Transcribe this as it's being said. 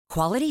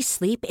Quality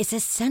sleep is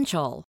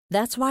essential.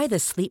 That's why the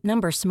Sleep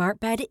Number Smart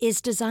Bed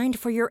is designed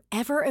for your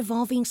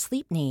ever-evolving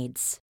sleep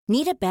needs.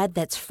 Need a bed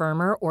that's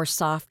firmer or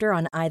softer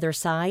on either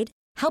side?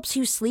 Helps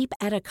you sleep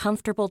at a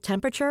comfortable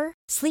temperature?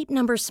 Sleep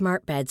Number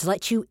Smart Beds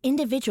let you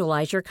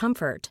individualize your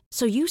comfort,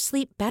 so you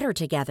sleep better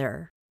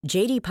together.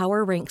 J.D.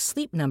 Power ranks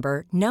Sleep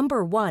Number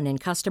number 1 in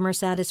customer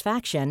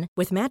satisfaction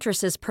with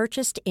mattresses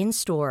purchased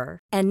in-store.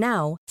 And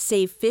now,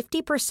 save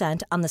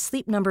 50% on the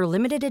Sleep Number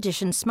Limited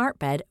Edition Smart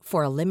Bed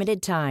for a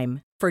limited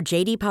time. For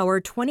J.D. Power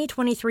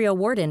 2023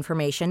 award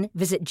information,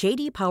 visit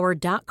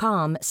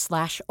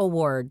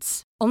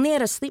jdpower.com/awards. Only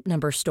at a Sleep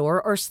Number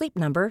store or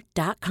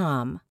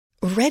sleepnumber.com.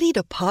 Ready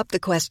to pop the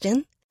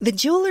question? The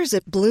jewelers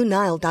at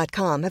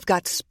BlueNile.com have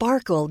got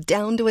sparkle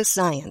down to a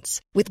science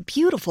with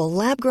beautiful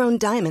lab-grown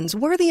diamonds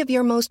worthy of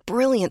your most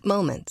brilliant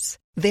moments.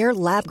 Their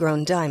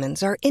lab-grown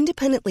diamonds are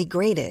independently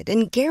graded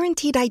and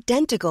guaranteed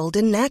identical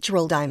to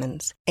natural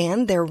diamonds,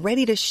 and they're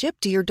ready to ship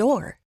to your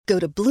door. Go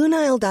to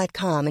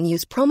BlueNile.com and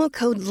use promo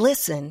code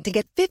LISTEN to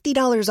get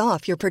 $50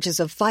 off your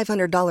purchase of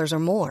 $500 or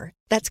more.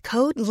 That's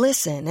code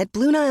LISTEN at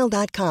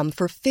BlueNile.com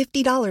for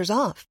 $50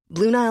 off.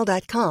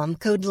 BlueNile.com,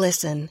 code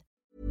LISTEN.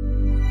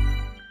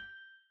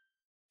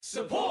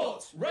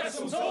 Support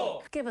Wrestle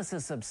Talk! Give us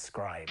a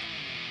subscribe.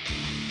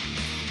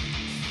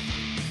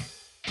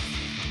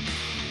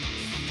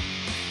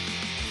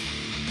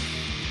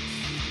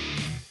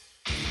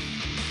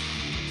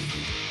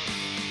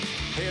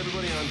 Hey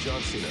everybody, I'm John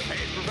Cena. Hey,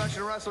 it's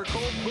professional wrestler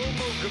Colt Boom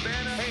Boom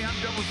Cabana. Hey, I'm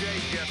Double J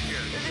Jeff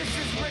here. And this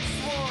is Rick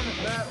Swan.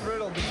 Matt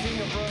Riddle, the King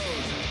of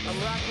Rose. I'm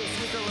rocking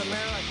Cesar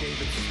Romero.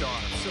 David Starr.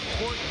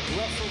 Support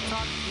Wrestle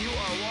Talk. You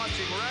are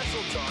watching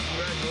Wrestle Talk.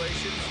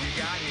 Congratulations, you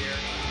got here.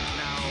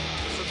 Now,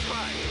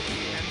 subscribe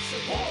and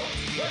support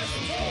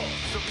Wrestle Talk!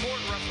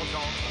 Support Wrestle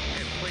Talk,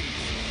 and please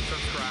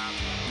subscribe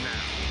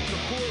now.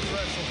 Support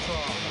Wrestle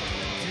Talk.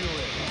 Do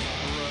it,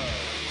 bro.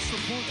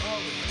 Support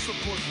Ollie.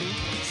 Support me.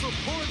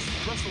 Support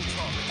Wrestle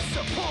Talk.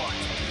 Support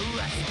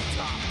Wrestle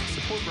Talk.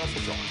 Support Wrestle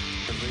Talk.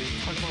 Because they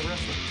talk about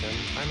wrestling, and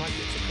I like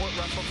it. Support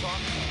Wrestle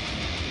Talk.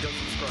 Go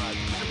subscribe.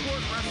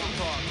 Support Wrestle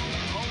Talk.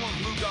 Home of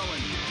Luke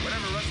Owen.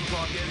 Whatever Wrestle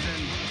Talk is,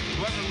 and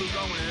whoever Luke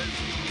Owen is,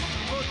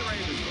 support the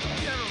Ravens.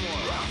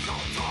 Nevermore.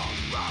 Wrestle Talk.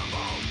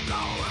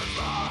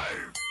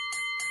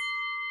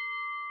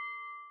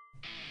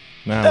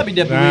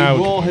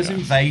 WWE Raw has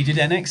invaded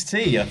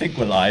NXT. I think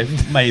we're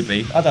live.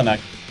 Maybe. I don't know.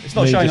 It's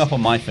not showing up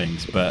on my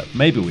things, but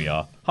maybe we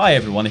are. Hi,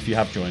 everyone, if you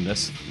have joined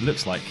us.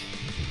 Looks like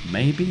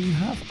maybe you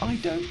have. I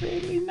don't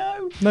really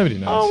know. Nobody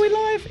knows. Are we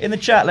live? In the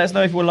chat, let us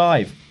know if we're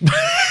live.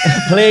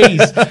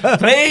 Please.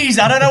 Please.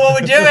 I don't know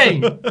what we're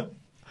doing.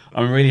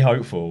 I'm really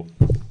hopeful.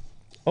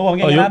 Oh, I'm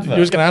getting an advert. You're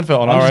just getting an advert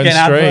on our own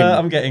stream.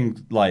 I'm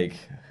getting, like...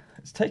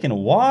 It's taken a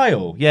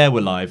while. Yeah,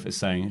 we're live, it's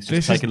saying. It's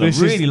just taken a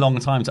really long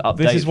time to update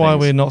This is why things.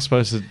 we're not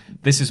supposed to...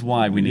 This is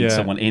why we need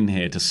someone in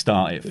here to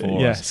start it for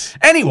Yes. us.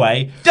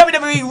 Anyway,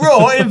 WWE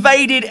Raw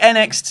invaded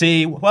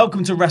NXT.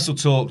 Welcome to Wrestle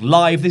Talk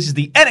Live. This is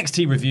the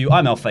NXT review.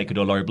 I'm El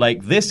Fakador Laurie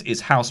Blake. This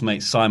is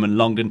housemate Simon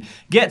Longden.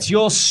 Get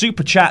your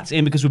super chats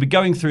in because we'll be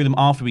going through them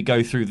after we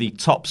go through the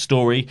top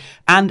story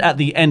and at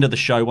the end of the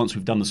show once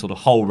we've done the sort of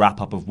whole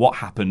wrap-up of what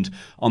happened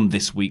on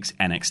this week's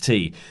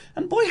NXT.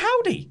 And boy,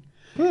 howdy.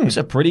 It's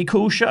a pretty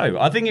cool show.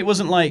 I think it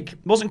wasn't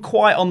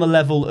quite on the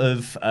level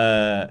of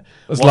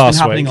what's been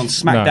happening on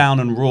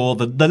SmackDown and Raw.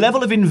 The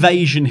level of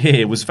invasion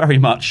here was very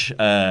much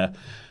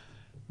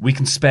we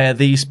can spare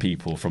these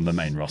people from the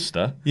main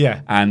roster,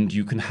 and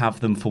you can have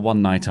them for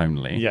one night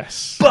only.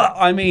 Yes, but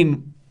I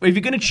mean, if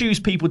you're going to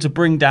choose people to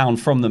bring down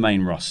from the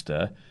main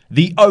roster,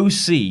 the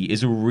OC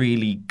is a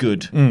really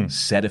good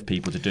set of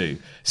people to do.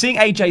 Seeing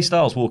AJ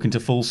Styles walk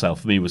into Full Sail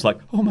for me was like,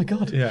 oh my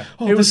God,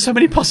 there's so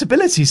many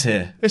possibilities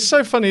here. It's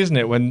so funny, isn't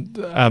it, when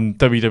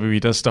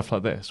WWE does stuff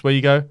like this, where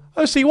you go,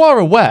 oh, so you are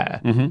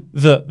aware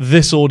that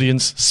this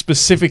audience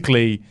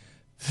specifically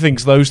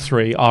thinks those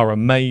three are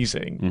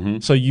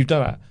amazing, so you've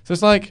done that. So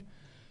it's like,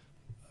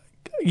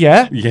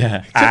 and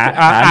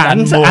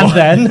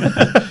then,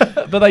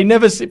 but they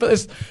never see.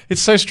 But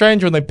it's so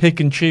strange when they pick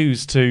and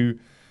choose to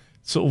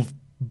sort of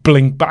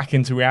blink back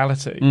into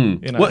reality. You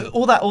know? Well,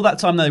 all that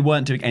time they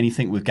weren't doing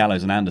anything with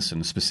Gallows and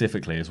Anderson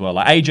specifically as well.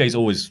 Like AJ's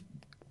always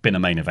been a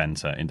main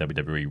eventer in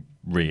WWE.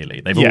 Really,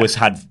 they've always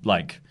had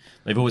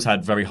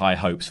very high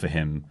hopes for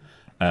him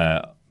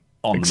on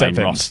the main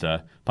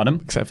roster. Pardon?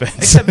 Except Vince.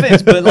 Except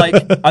Vince, but like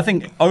I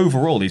think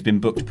overall he's been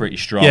booked pretty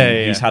strong.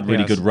 He's had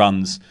really good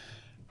runs.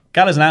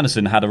 Gallows and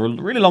Anderson had a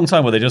really long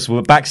time where they just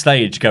were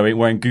backstage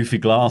wearing goofy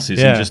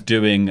glasses and just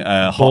doing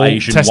hot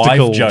Asian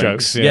wife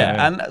jokes.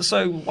 And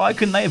so why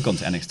couldn't they have gone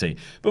to NXT?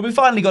 But we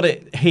finally got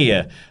it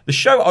here. The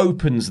show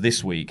opens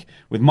this week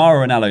with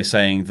Mauro Ranallo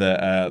saying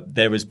that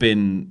there has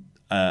been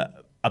a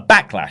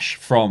backlash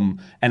from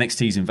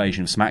NXT's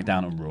invasion of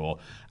SmackDown and Raw,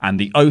 and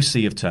the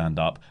OC have turned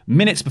up.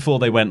 Minutes before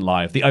they went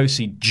live, the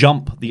OC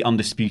jump the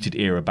Undisputed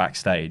Era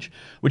backstage,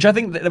 which I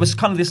think that there was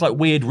kind of this like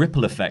weird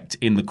ripple effect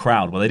in the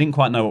crowd where they didn't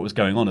quite know what was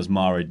going on as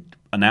Mauro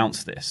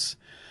announced this.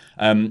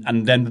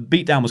 And then the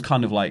beatdown was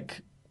kind of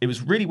like it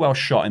was really well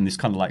shot in this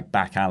kind of like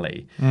back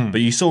alley,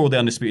 but you saw all the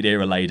Undisputed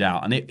Era laid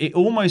out, and it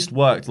almost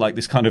worked like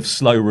this kind of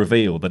slow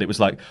reveal that it was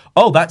like,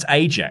 oh, that's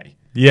AJ.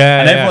 Yeah,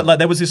 and everyone, like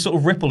there was this sort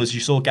of ripple as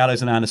you saw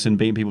Gallows and Anderson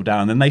beating people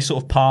down, and then they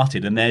sort of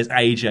parted, and there's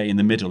AJ in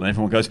the middle, and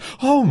everyone goes,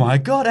 "Oh my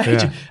God,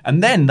 AJ!" Yeah.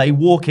 And then they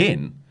walk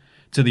in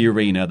to the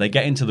arena, they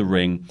get into the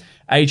ring.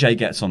 AJ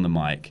gets on the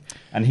mic,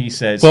 and he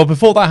says, Well,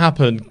 before that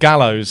happened,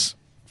 Gallows,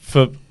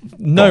 for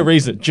no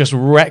reason, just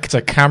wrecked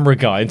a camera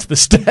guy into the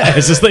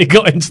stairs as they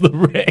got into the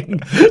ring.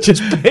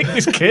 Just picked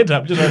this kid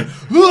up, just went,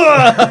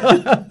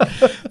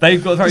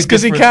 they've got very Just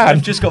 'cause he different- can.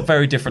 They've just got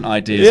very different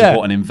ideas Yeah. of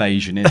what an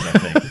invasion is, I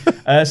think.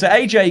 So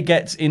AJ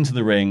gets into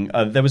the ring.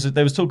 There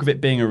was talk of it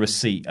being a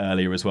receipt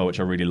earlier as well, which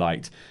I really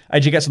liked.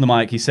 AJ gets on the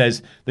mic. He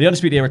says, the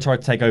Undisputed Era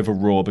tried to take over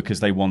Raw because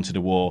they wanted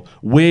a war.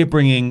 We're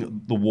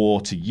bringing the war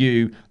to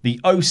you.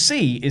 The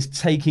OC is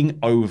taking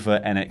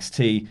over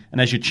NXT. And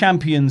as your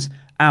champions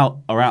are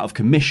out of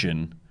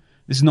commission,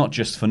 this is not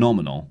just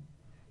phenomenal.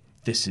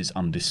 This is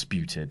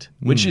undisputed,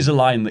 which is a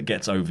line that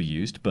gets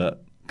overused,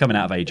 but coming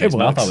out of AJ's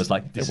mouth, I was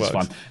like, this is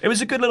fun. It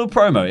was a good little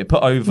promo. It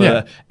put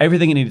over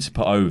everything it needed to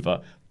put over.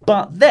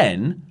 But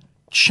then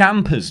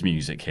Ciampa's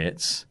music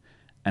hits,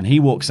 and he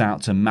walks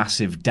out to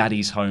massive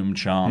Daddy's Home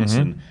chants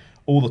and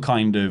all the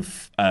kind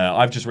of...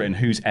 I've just written,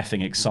 who's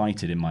effing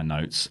excited in my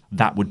notes.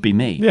 That would be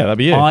me. Yeah, that'd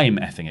be you. I'm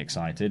effing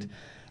excited.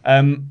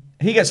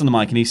 He gets on the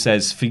mic and he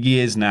says, for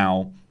years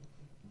now,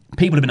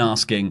 people have been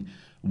asking,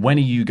 when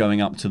are you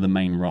going up to the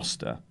main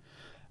roster?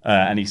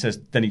 And he says,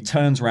 then he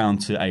turns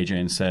around to AJ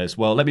and says,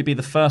 well, let me be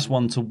the first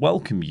one to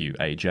welcome you,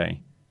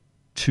 AJ,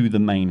 to the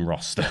main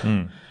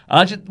roster.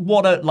 And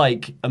what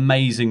a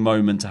amazing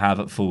moment to have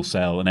at Full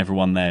Sail, and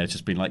everyone there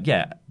just being like,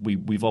 yeah,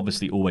 we've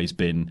obviously always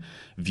been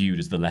viewed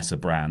as the lesser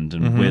brand,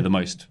 and we're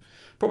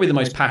probably the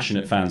most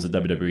passionate fans that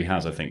WWE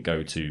has, I think,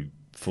 go to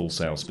Full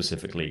Sail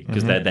specifically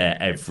because they're there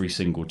every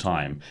since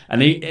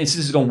this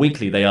has gone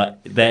weekly,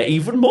 they're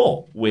even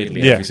more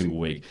weirdly every single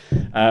week.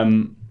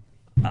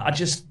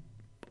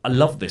 I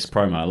love this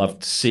promo. I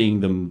loved seeing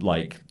them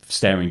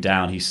staring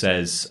down. He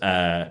says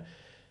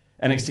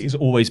NXT has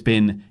always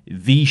been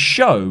the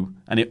show,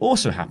 and it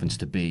also happens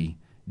to be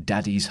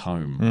Daddy's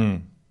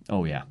home.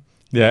 Oh yeah,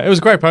 Yeah, it was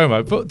a great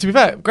promo. But to be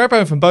fair, great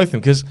promo from both of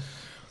them, because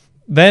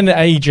then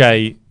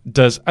AJ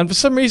does, and for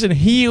some reason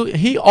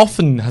he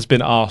often has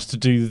been asked to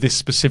do this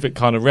specific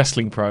kind of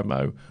wrestling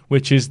promo,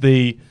 which is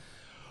the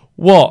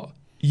what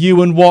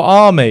you and what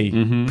army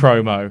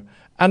promo.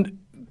 And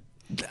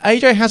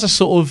AJ has a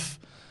sort of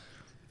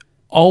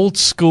old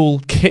school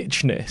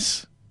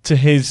kitschness to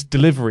his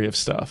delivery of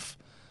stuff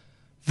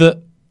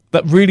that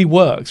really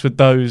works with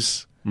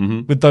those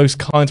kinds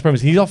of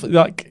promos. He's often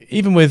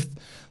even with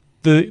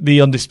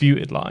the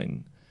Undisputed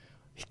line,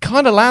 he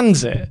kind of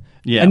lands it.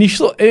 Yeah. And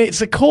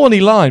it's a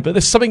corny line, but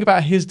there's something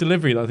about his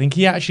delivery that I think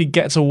he actually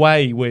gets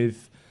away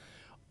with.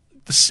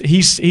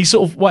 He's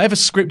sort of, whatever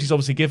script he's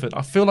obviously given,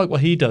 I feel like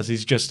what he does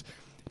is just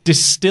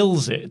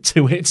distills it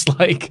to its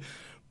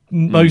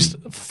most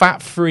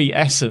fat-free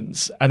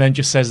essence, and then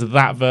just says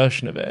that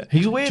version of it.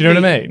 He's weird. Do you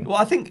know what I mean? Well,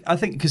 I think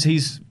because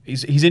he's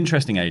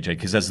interesting, AJ,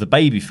 because as the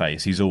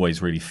babyface, he's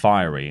always really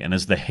fiery, and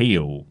as the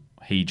heel,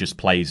 he just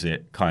plays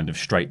it kind of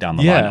straight down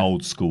the line,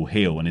 old school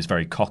heel, and is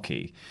very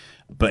cocky.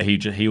 But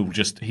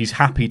he's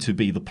happy to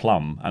be the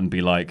plum and be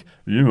like,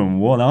 you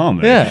and what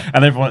army? Yeah.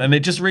 And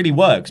it just really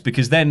works,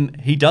 because then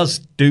he does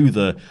do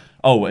the,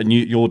 and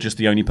you're just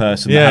the only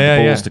person that had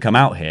the balls to come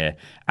out here.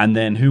 And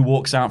then who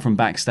walks out from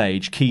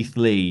backstage? Keith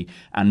Lee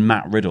and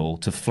Matt Riddle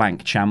to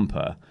flank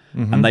Ciampa.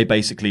 And they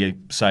basically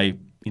say,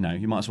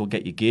 you might as well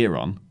get your gear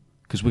on,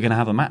 because we're going to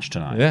have a match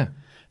tonight. Yeah.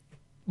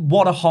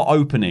 What a hot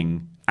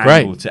opening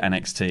angle to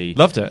NXT.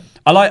 Loved it.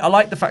 I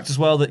like the fact as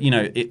well that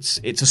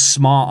it's a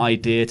smart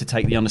idea to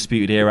take the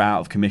Undisputed Era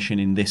out of commission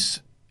in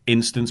this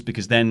instance,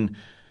 because then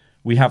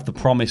we have the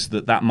promise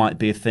that might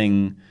be a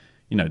thing.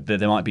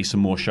 There might be some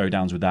more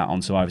showdowns with that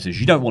on Survivor Series.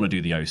 You don't want to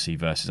do the OC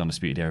versus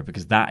Undisputed Era,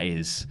 because that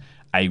is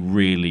a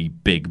really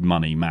big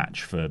money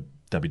match for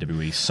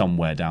WWE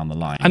somewhere down the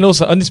line. And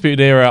also, Undisputed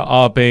Era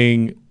are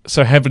being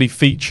so heavily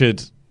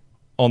featured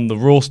on the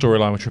Raw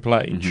storyline with Triple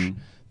H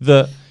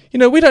that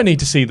we don't need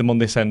to see them on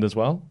this end as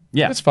well.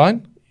 Yeah, it's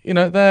fine.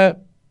 They're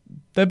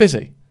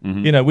busy.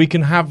 We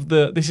can have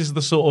this is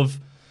the sort of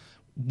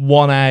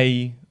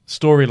 1A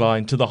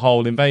storyline to the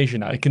whole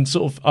invasion. It can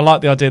sort of. I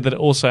like the idea that it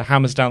also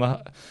hammers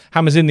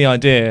in the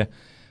idea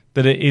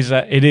that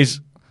it is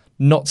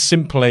not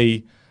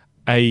simply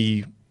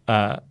a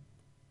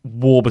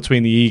war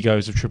between the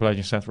egos of Triple H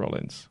and Seth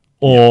Rollins,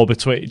 or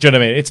between. Do you know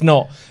what I mean?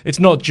 It's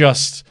not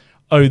just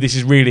this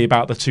is really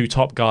about the two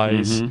top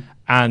guys,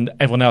 and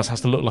everyone else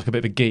has to look like a bit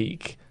of a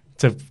geek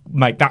to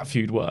make that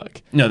feud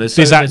work. No, there's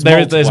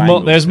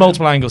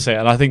multiple angles here,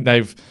 and I think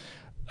they've.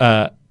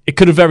 It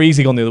could have very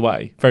easily gone the other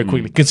way very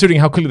quickly, considering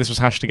how quickly this was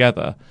hashed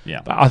together.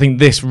 Yeah. But I think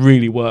this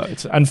really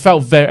worked and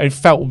felt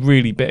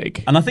really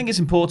big. And I think it's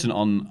important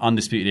on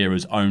Undisputed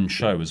Era's own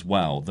show as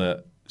well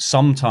that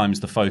sometimes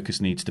the focus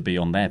needs to be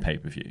on their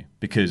pay-per-view,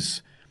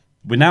 because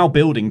we're now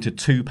building to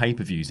 2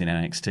 pay-per-views in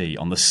NXT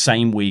on the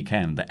same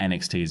weekend that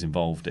NXT is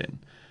involved in.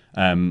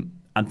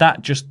 and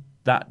that just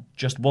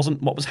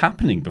wasn't what was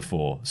happening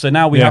before. So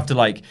now we have to,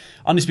 like,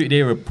 Undisputed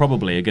Era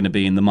probably are going to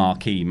be in the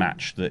marquee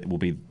match that will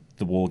be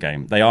the War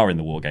Game. They are in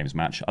the War Games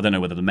match. I don't know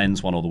whether the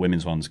men's one or the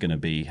women's one's going to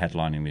be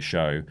headlining the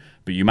show,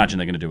 but you imagine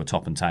they're going to do a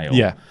top and tail.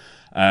 Yeah.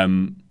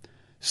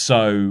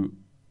 So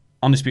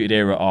Undisputed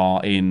Era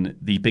are in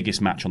the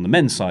biggest match on the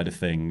men's side of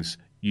things.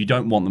 You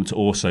don't want them to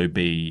also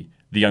be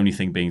the only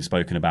thing being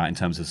spoken about in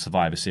terms of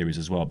Survivor Series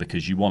as well,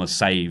 because you want to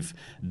save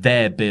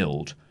their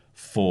build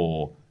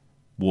for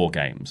War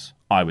Games,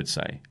 I would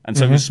say. And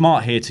so it was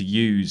smart here to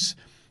use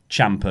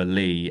Ciampa,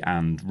 Lee,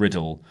 and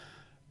Riddle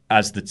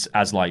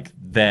as like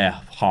their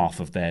half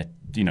of their,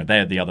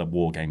 they're the other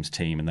War Games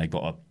team, and they've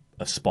got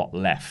a spot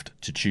left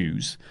to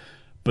choose.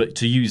 But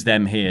to use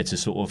them here to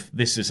sort of,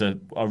 this is a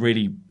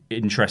really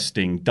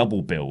interesting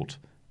double build,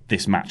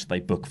 this match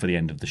they book for the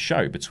end of the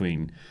show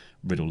between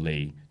Riddle,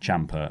 Lee,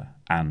 Ciampa,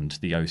 and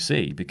the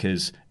OC,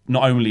 because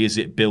not only is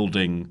it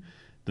building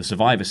the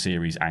Survivor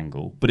Series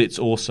angle, but it's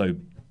also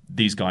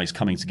these guys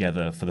coming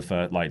together for the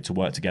first, like, to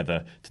work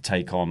together to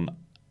take on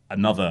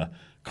another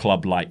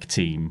club-like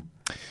team.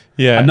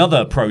 Yeah,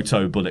 another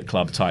proto Bullet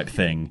Club type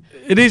thing.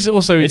 It is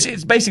also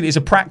it's basically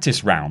a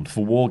practice round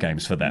for War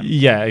Games for them.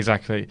 Yeah,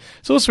 exactly.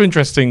 It's also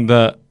interesting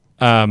that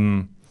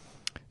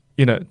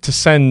to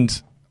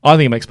send. I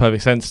think it makes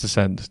perfect sense to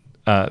send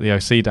the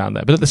OC down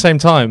there, but at the same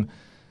time,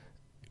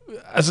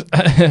 as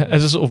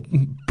a sort of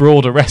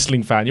broader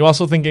wrestling fan, you're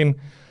also thinking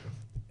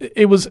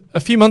it was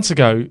a few months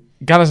ago.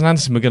 Gallows and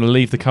Anderson were going to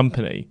leave the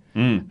company.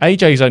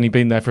 AJ's only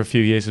been there for a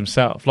few years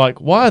himself. Like,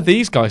 why are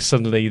these guys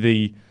suddenly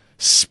the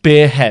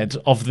spearhead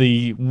of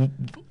the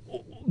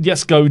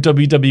Let's Go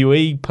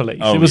WWE police?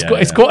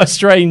 It's quite a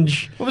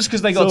strange. Well, it's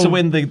because they got to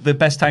win the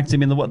best tag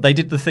team in the world. They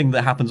did the thing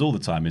that happens all the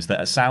time: is that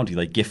at Saudi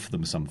they gift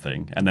them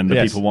something, and then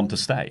the people want to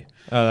stay.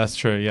 Oh, that's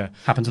true. Yeah,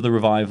 happened to the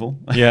Revival.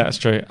 Yeah, that's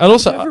true. And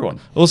also, everyone.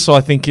 Also,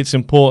 I think it's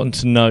important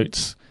to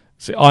note.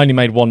 So I only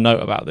made one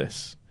note about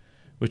this,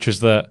 which was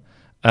that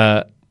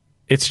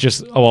it's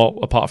just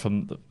apart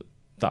from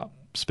that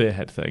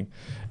spearhead thing.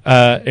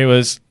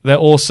 They're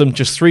awesome.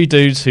 Just three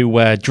dudes who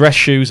wear dress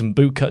shoes and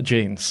bootcut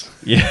jeans.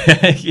 Yeah.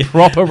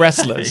 Proper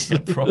wrestlers.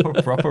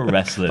 proper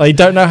wrestlers. They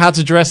don't know how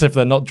to dress if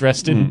they're not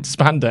dressed in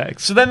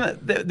spandex. So then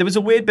there was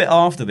a weird bit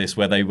after this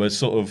where they were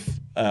sort of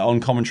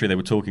on commentary. They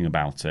were talking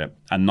about it,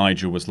 and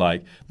Nigel was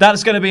like,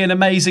 "That's going to be an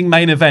amazing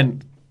main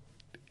event."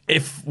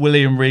 If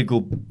William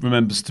Regal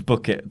remembers to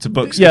book it,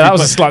 yeah, that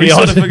was slightly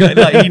odd.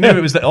 He knew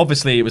it was that.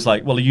 Obviously, it was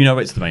like, well,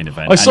 it's the main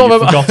event.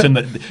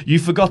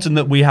 You've forgotten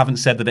that we haven't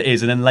said that it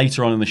is. And then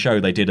later on in the show,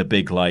 they did a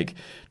big like,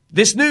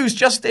 this news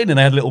just in, and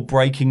they had a little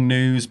breaking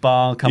news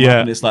bar come up,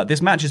 and it's like,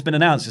 this match has been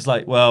announced. It's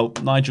like, well,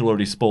 Nigel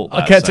already spoiled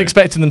that. I kept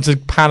expecting them to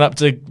pan up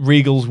to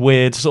Regal's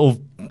weird sort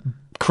of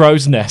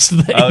crow's nest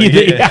that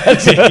he had.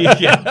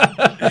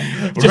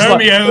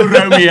 Romeo.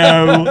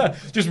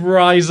 Just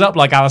rise up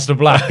like Aleister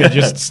Black and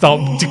just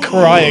start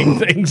decrying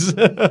things.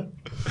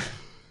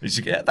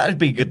 That'd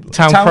be good.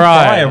 Town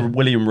Crier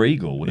William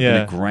Regal would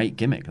have been a great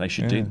gimmick. They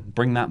should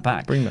bring that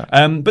back. Bring that.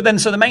 But then,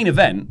 so the main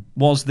event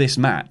was this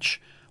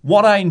match.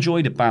 What I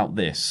enjoyed about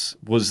this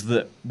was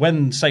that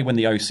when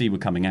the OC were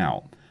coming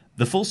out,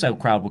 the Full Sail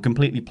crowd were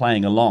completely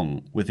playing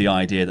along with the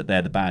idea that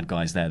they're the bad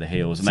guys, they're the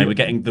heels, and they were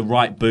getting the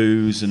right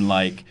boos, and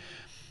like,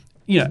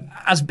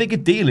 as big a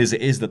deal as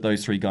it is that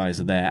those three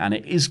guys are there, and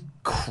it is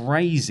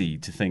crazy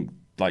to think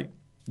like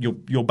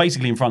you're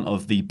basically in front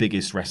of the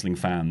biggest wrestling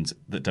fans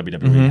that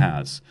WWE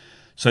has.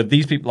 So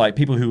these people, like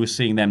people who were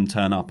seeing them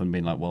turn up and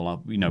being like,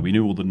 well, we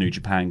knew all the New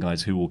Japan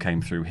guys who all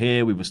came through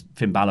here.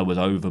 Finn Balor was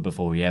over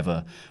before he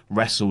ever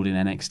wrestled in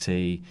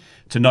NXT.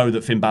 To know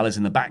that Finn Balor's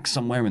in the back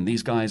somewhere and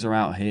these guys are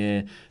out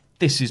here.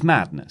 This is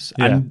madness.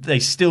 Yeah. And they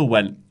still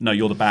went, no,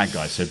 you're the bad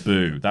guy, so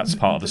boo. That's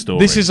part of the story.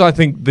 This is, I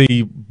think,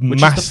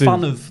 Which is the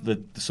fun of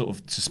the sort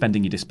of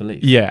suspending your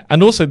disbelief. Yeah,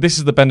 and also this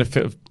is the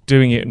benefit of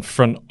doing it in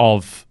front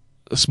of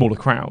a smaller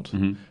crowd.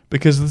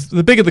 Because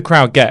the bigger the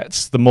crowd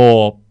gets, the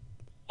more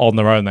on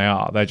their own they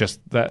are. There's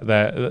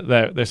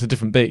a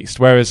different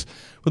beast. Whereas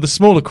with a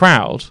smaller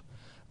crowd,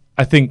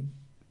 I think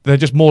they're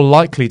just more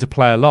likely to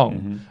play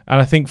along. And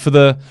I think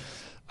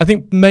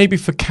maybe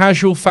for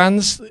casual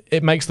fans,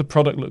 it makes the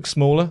product look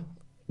smaller,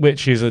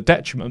 which is a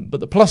detriment. But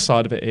the plus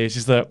side of it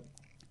is that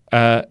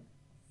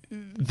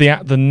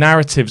the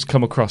narratives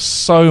come across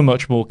so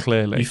much more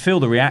clearly. You feel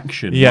the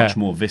reaction much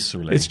more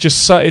viscerally. It's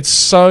just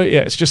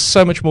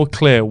so much more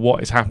clear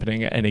what is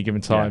happening at any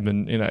given time,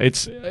 and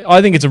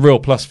I think it's a real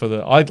plus for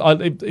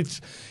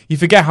you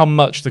forget how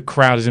much the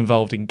crowd is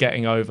involved in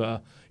getting over.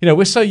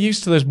 We're so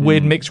used to those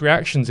weird mixed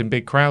reactions in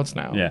big crowds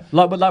now. Yeah,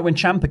 like when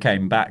Ciampa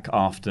came back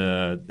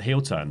after heel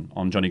turn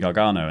on Johnny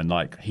Gargano, and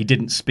like he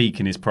didn't speak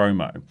in his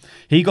promo,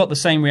 he got the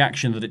same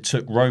reaction that it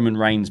took Roman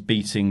Reigns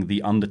beating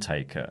The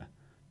Undertaker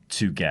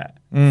to get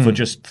for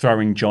just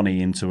throwing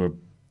Johnny into a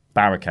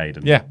barricade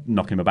and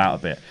knocking him about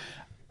a bit.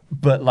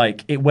 But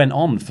like it went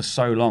on for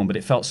so long, but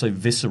it felt so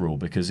visceral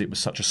because it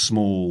was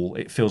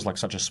it feels like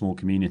such a small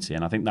community.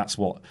 And I think that's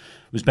what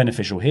was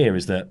beneficial here,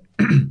 is that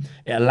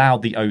it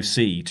allowed the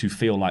OC to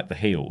feel like the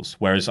heels.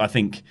 Whereas I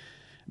think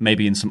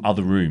maybe in some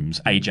other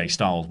rooms, AJ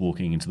Styles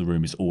walking into the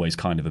room is always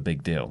kind of a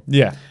big deal.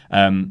 Yeah.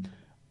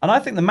 And I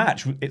think the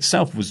match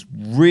itself was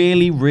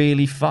really,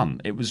 really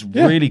fun. It was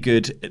really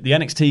good. The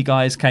NXT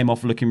guys came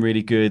off looking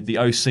really good. The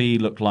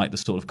OC looked like the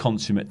sort of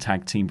consummate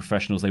tag team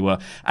professionals they were.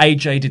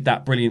 AJ did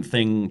that brilliant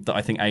thing that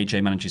I think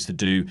AJ manages to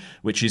do,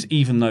 which is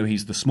even though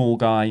he's the small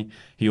guy,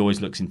 he always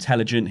looks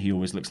intelligent. He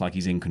always looks like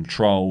he's in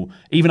control.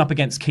 Even up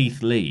against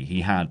Keith Lee, he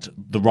had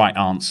the right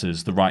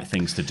answers, the right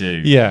things to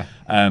do. Yeah.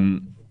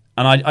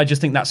 And I just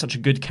think that's such a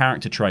good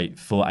character trait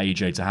for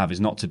AJ to have,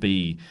 is not to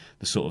be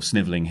the sort of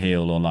snivelling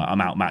heel or like,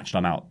 I'm outmatched,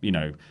 I'm out,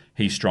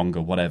 he's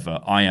stronger, whatever.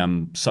 I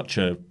am such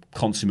a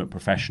consummate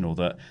professional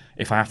that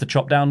if I have to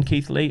chop down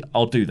Keith Lee,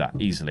 I'll do that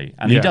easily.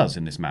 And he does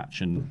in this match.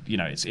 And,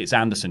 it's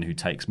Anderson who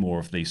takes more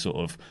of the sort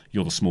of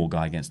you're the small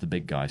guy against the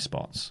big guy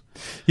spots.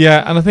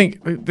 Yeah, and I think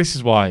this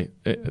is why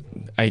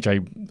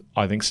AJ,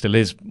 I think, still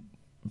is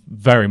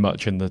very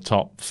much in the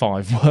top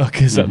 5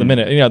 workers at the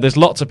minute. There's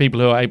lots of people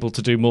who are able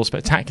to do more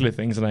spectacular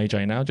things than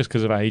AJ now just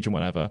because of age and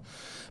whatever.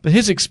 But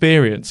his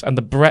experience and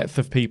the breadth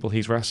of people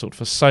he's wrestled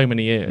for so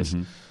many years,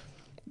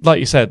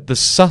 like you said, the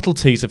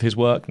subtleties of his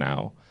work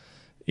now,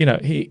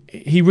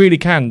 he really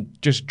can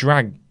just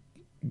drag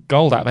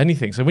gold out of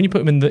anything. So when you put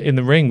him in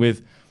the ring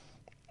with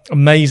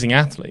amazing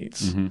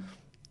athletes,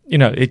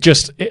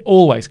 it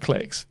always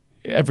clicks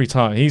every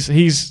time. He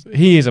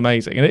is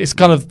amazing, and it's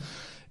kind of.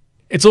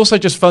 It's also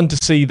just fun to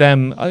see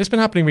them. It's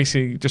been happening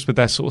recently just with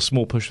their sort of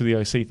small push with the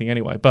OC thing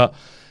anyway. But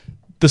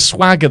the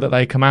swagger that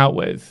they come out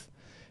with,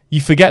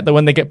 you forget that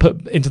when they get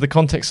put into the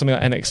context of something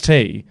like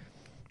NXT,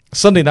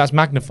 suddenly that's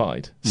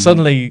magnified.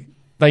 Suddenly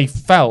they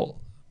felt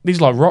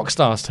these are like rock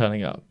stars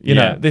turning up.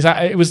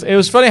 It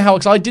was funny how,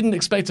 because I didn't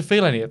expect to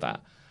feel any of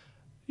that,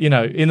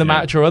 in the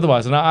match or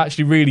otherwise. And I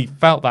actually really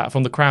felt that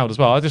from the crowd as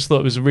well. I just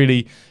thought it was a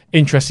really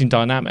interesting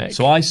dynamic.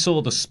 So I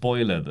saw the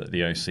spoiler that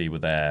the OC were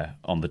there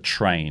on the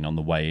train on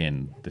the way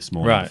in this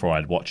morning before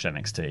I'd watched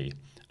NXT.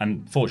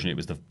 And fortunately, it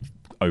was the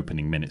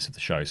opening minutes of the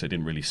show, so it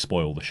didn't really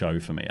spoil the show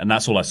for me. And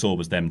that's all I saw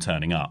was them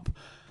turning up.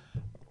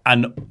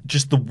 And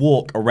just the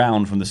walk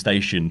around from the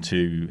station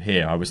to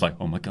here, I was like,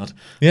 oh my God,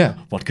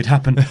 what could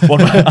happen?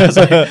 I was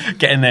like,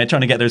 getting there,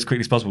 trying to get there as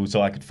quickly as possible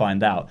so I could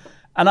find out.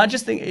 And I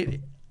just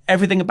think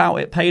everything about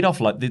it paid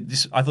off. Like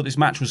I thought this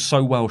match was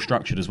so well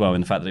structured as well,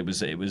 in the fact that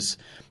it was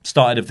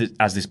started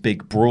as this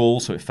big brawl,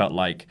 so it felt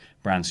like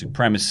brand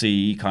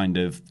supremacy, kind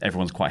of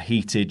everyone's quite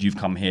heated. You've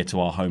come here to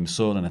our home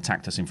soil and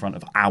attacked us in front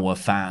of our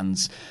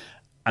fans.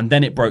 And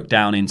then it broke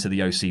down into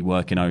the OC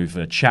working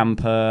over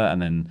Ciampa,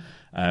 and then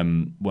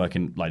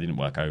didn't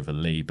work over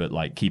Lee, but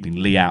like keeping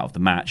Lee out of the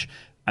match.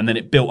 And then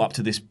it built up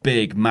to this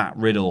big Matt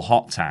Riddle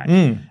hot tag.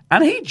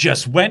 And he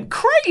just went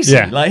crazy.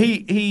 Yeah. Like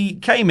he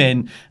came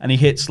in and he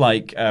hits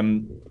like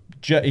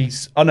He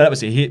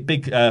hit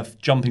big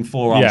jumping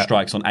forearm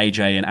strikes on AJ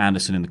and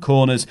Anderson in the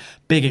corners,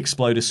 big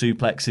exploder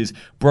suplexes,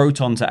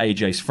 Broton to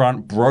AJ's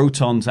front,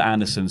 Broton to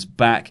Anderson's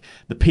back,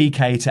 the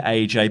PK to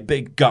AJ,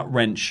 big gut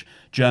wrench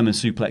German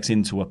suplex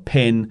into a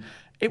pin.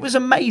 It was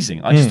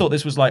amazing. I just thought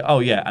this was like,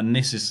 and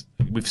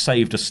we've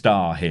saved a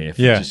star here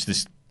for just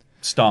this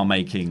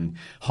star-making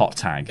hot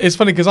tag. It's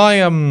funny because I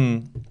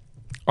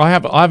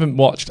haven't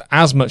watched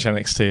as much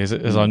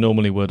NXT as I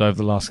normally would over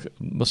the last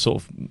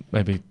sort of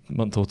maybe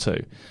month or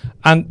two,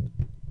 and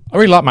I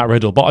really like Matt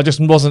Riddle, but I've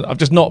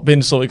just not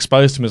been sort of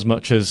exposed to him as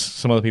much as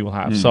some other people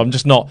have. So I'm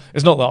just not.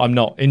 It's not that I'm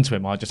not into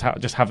him. I just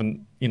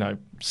haven't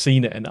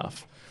seen it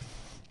enough.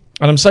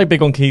 And I'm so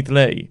big on Keith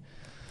Lee.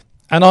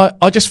 And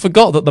I just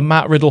forgot that the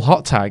Matt Riddle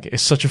hot tag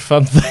is such a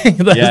fun thing.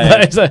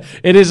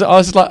 It is. I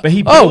was like, but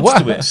he builds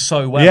to it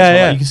so well.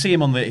 Like, you can see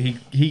him on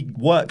he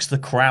works the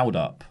crowd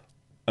up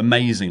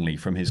amazingly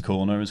from his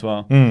corner as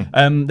well.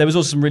 There was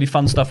also some really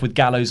fun stuff with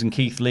Gallows and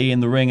Keith Lee in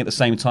the ring at the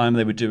same time.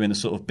 They were doing the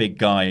sort of big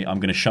guy, I'm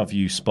going to shove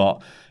you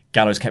spot.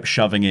 Gallows kept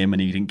shoving him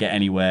and he didn't get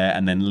anywhere.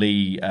 And then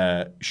Lee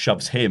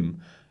shoves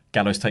him.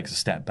 Gallows takes a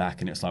step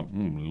back and it's like,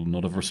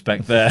 nod of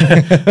respect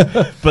there.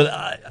 But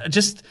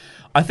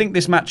I think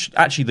this match,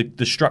 actually,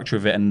 the structure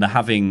of it and the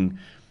having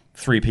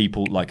three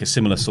people, like a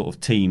similar sort of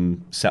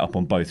team set up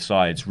on both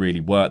sides, really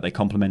worked. They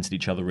complemented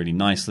each other really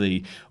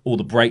nicely. All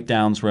the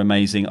breakdowns were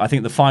amazing. I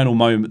think the final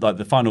moment, like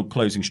the final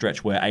closing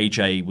stretch where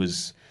AJ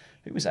was...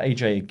 Who was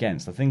AJ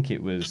against? I think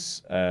it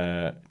was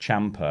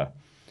Ciampa.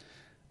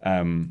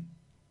 Or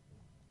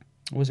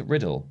was it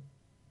Riddle?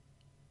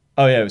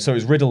 Oh, yeah, so it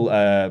was Riddle...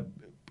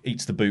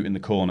 eats the boot in the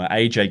corner.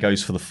 AJ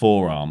goes for the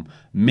forearm,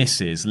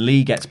 misses.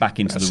 Lee gets back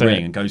into the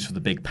ring and goes for the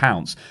big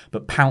pounce,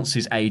 but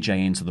pounces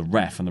AJ into the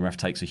ref, and the ref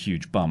takes a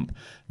huge bump.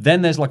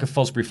 Then there's like a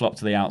Fosbury flop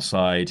to the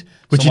outside.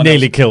 Which he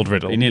nearly killed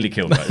Riddle. He nearly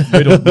killed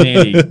Riddle.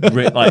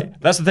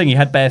 That's the thing, he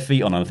had bare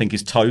feet on, and I think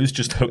his toes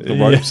just hooked the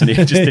ropes, and he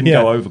just didn't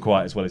go over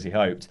quite as well as he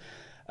hoped.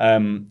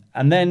 And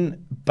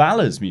then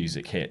Balor's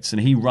music hits,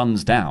 and he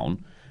runs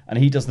down, and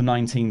he does the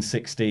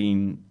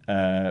 1916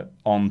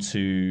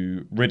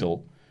 onto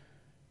Riddle.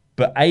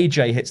 But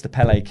AJ hits the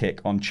Pele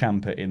kick on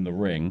Ciampa in the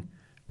ring,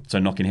 so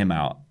knocking him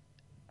out.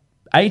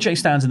 AJ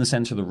stands in the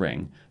center of the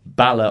ring,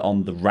 Balor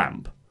on the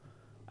ramp.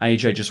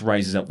 AJ just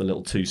raises up the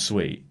little too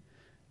sweet.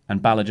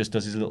 and Balor just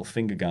does his little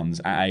finger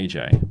guns at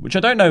AJ, which I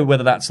don't know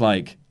whether that's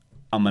like,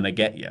 I'm going to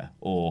get you,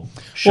 or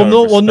show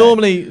respect.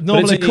 Normally,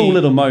 but it's a cool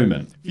little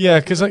moment. Yeah,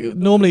 because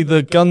normally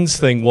the guns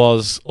thing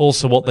was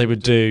also what they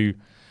would do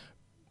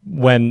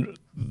when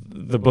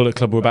the Bullet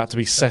Club were about to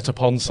be set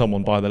upon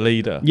someone by the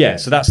leader. Yeah,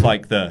 so that's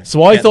like the...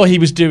 So I thought he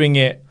was doing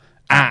it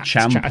at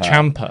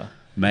Ciampa.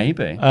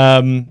 Maybe.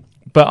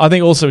 But I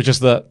think also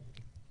just that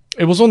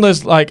it was one of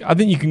those, like, I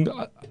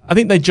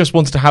think they just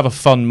wanted to have a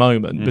fun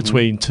moment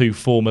between two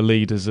former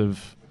leaders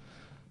of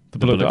the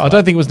Bullet Club. I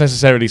don't think it was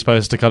necessarily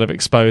supposed to kind of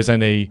expose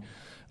any,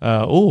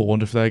 I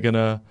wonder if they're going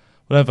to,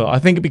 whatever. I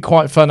think it'd be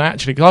quite fun,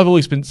 actually, because I've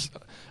always been,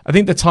 I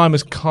think the time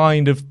is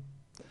kind of,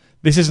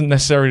 this isn't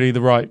necessarily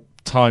the right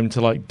time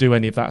to, like, do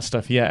any of that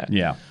stuff yet.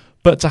 Yeah.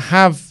 But to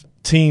have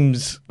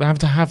teams,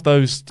 have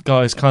those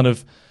guys kind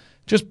of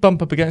just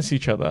bump up against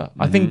each other.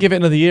 I think give it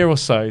another year or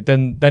so,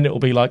 then it will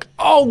be like,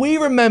 oh, we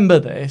remember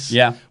this.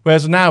 Yeah.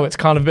 Whereas now it's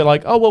kind of a bit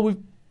like, oh, well,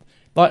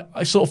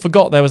 I sort of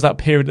forgot there was that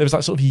period, there was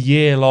that sort of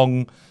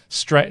year-long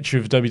stretch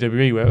of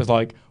WWE where it was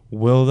like,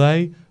 will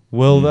they?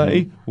 Will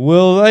they?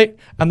 Will they?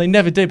 And they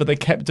never did, but they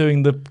kept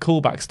doing the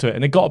callbacks to it,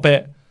 and it got a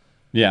bit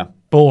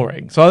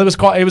boring. So it was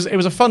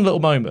a fun little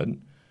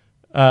moment.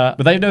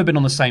 But they've never been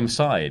on the same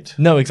side.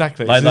 No,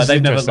 exactly.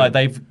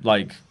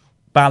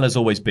 Balor's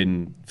always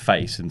been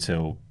face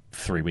until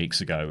 3 weeks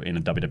ago in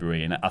a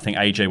WWE, and I think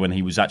AJ, when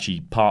he was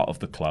actually part of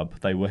the club,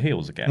 they were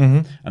heels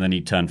again, and then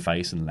he turned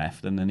face and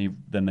left, and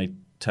then they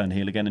turned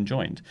heel again and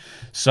joined.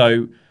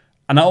 So,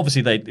 and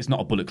obviously it's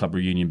not a Bullet Club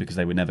reunion because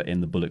they were never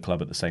in the Bullet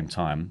Club at the same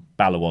time.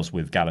 Balor was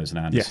with Gallows and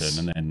Anderson,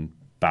 and then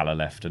Balor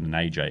left and then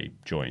AJ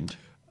joined.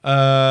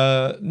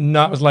 No,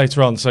 it was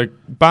later on. So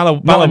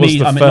Balor was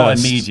the first. Not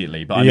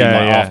immediately, but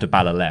after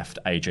Balor left,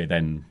 AJ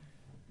then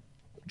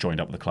joined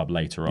up with the club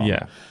later on.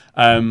 Yeah.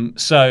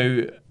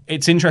 So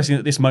it's interesting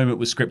that this moment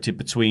was scripted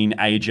between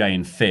AJ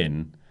and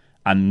Finn,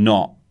 and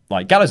not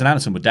like Gallows and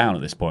Anderson were down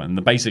at this point,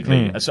 and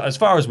basically, as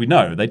far as we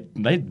know, they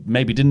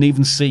maybe didn't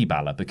even see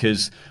Balor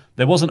because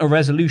there wasn't a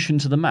resolution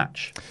to the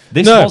match.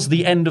 This was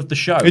the end of the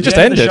show. It just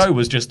ended. The show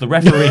was just the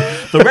referee.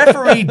 The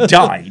referee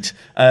died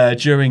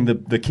during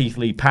the Keith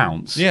Lee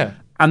pounce. Yeah.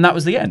 And that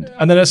was the end.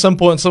 And then at some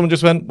point, someone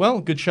just went,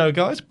 well, good show,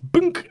 guys.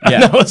 Bunk.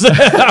 Yeah. That was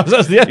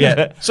the end of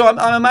it. So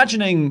I'm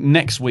imagining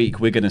next week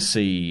we're going to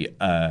see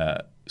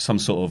some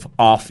sort of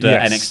after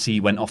NXT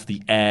went off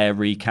the air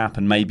recap,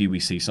 and maybe we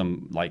see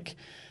some like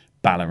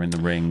Balor in the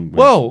ring.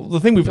 Well,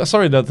 the thing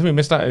we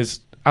missed out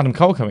is Adam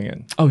Cole coming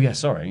in. Oh yeah,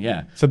 sorry,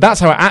 yeah. So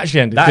that's how it actually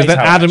ended. Because then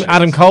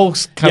Adam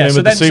Cole's coming in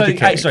with the super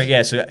kick.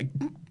 So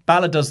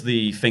Balor does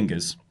the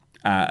fingers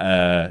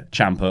at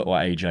Ciampa or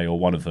AJ or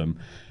one of them.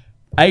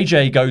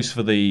 AJ goes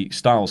for the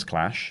Styles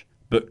Clash,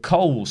 but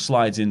Cole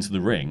slides into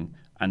the ring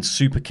and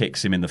super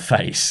kicks him in the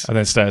face. And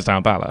then stares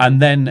down Balor.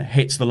 And then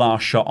hits the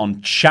last shot on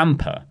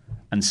Ciampa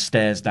and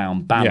stares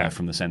down Balor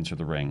from the centre of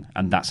the ring.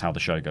 And that's how the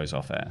show goes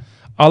off air.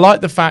 I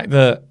like the fact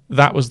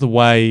that was the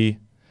way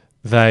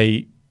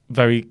they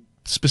very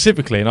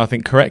specifically, and I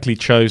think correctly,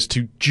 chose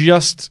to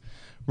just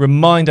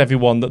remind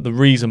everyone that the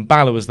reason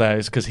Balor was there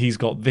is because he's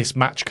got this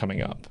match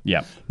coming up.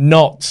 Yeah.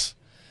 Not...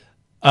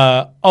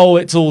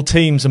 it's all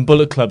teams and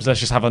Bullet Clubs,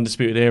 let's just have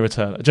Undisputed Era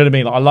turn. Do you know what I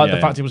mean? Like, I like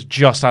the fact it was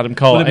just Adam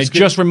Cole. Well, it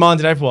just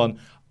reminded everyone,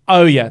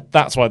 oh yeah,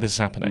 that's why this is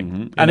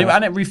happening. And it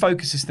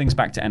refocuses things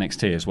back to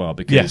NXT as well,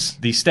 because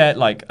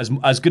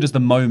as good as the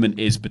moment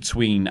is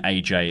between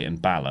AJ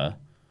and Balor,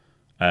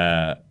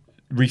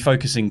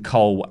 refocusing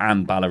Cole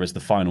and Balor as the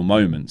final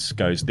moments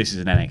goes, this is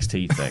an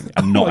NXT thing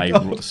and not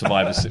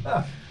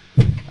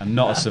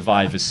a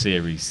Survivor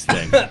Series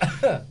thing.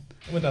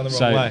 Went down the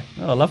wrong way.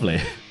 Oh,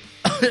 lovely.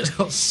 It's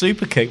got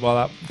super kicked by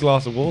that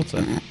glass of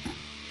water.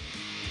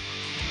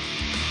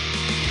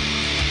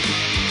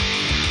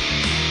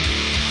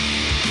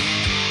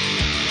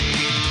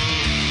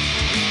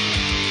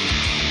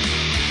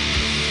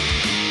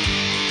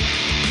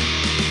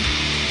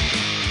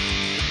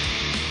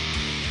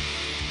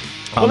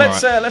 Well,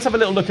 let's have a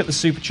little look at the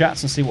super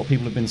chats and see what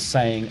people have been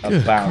saying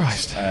about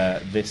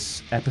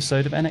this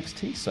episode of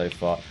NXT so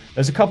far.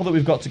 There's a couple that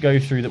we've got to go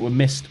through that were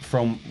missed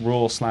from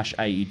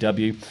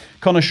Raw/AEW.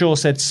 Connor Shaw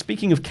said,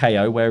 speaking of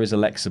KO, where is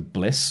Alexa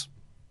Bliss?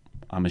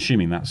 I'm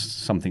assuming that's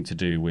something to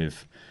do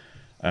with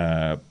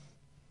the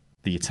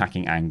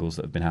attacking angles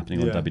that have been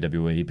happening on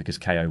WWE, because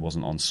KO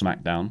wasn't on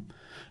SmackDown.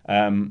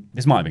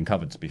 This might have been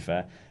covered, to be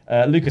fair.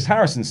 Lucas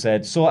Harrison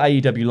said, saw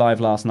AEW live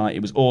last night.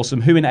 It was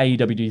awesome. Who in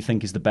AEW do you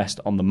think is the best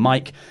on the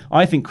mic?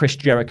 I think Chris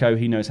Jericho.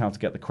 He knows how to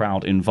get the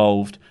crowd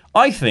involved.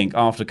 I think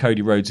after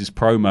Cody Rhodes'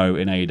 promo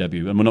in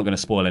AEW, and we're not going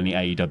to spoil any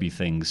AEW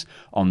things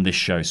on this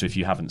show, so if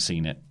you haven't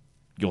seen it,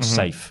 you're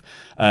safe.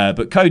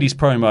 But Cody's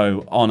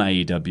promo on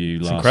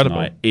AEW last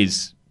night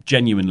is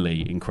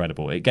genuinely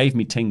incredible. It gave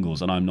me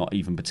tingles, and I'm not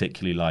even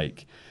particularly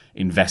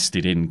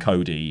invested in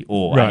Cody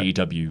or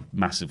AEW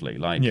massively.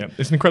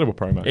 It's an incredible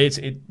promo.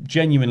 It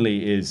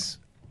genuinely is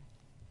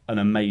an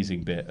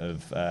amazing bit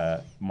of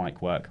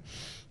mic work.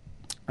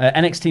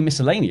 NXT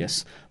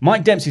Miscellaneous.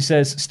 Mike Dempsey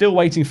says, still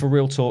waiting for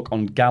real talk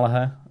on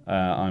Gallagher.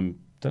 I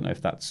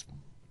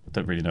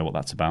don't really know what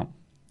that's about.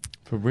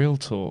 For Real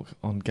Talk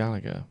on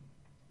Gallagher.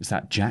 Is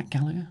that Jack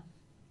Gallagher?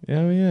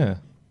 Oh, yeah.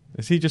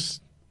 Is he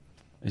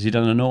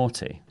done a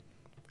naughty?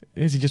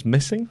 Is he just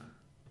missing?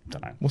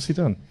 Don't know. What's he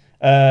done?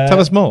 Tell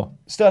us more.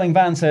 Sterling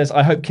Van says,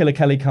 I hope Killer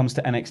Kelly comes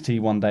to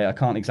NXT one day. I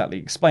can't exactly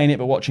explain it,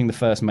 but watching the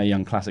first Mae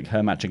Young Classic,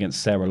 her match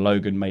against Sarah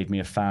Logan made me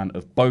a fan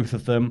of both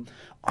of them.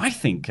 I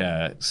think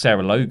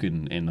Sarah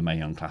Logan in the Mae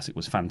Young Classic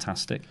was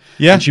fantastic.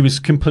 Yeah. And she was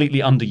completely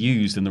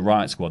underused in the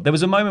Riot Squad. There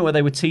was a moment where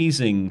they were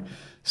teasing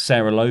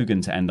Sarah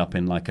Logan to end up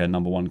in like a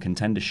number one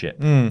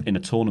contendership in a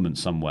tournament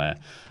somewhere.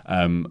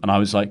 And I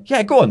was like,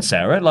 yeah, go on,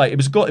 Sarah. Like it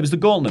was the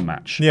Gauntlet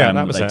match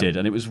that was they it. did.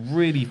 And it was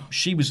really,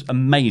 she was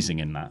amazing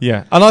in that.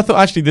 Yeah. And I thought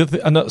actually,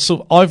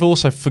 I've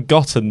also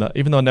forgotten that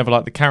even though I never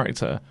liked the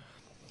character,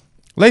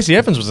 Lacey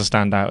Evans was a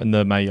standout in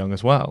the Mae Young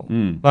as well.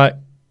 Like,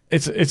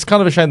 it's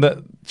kind of a shame that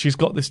she's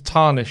got this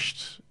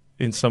tarnished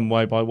in some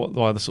way by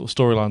the sort of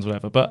storylines or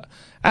whatever. But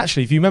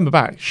actually, if you remember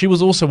back, she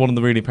was also one of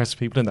the really impressive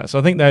people in that. So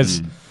I think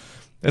there's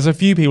a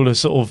few people who are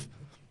sort of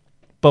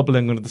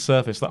bubbling under the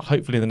surface that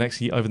hopefully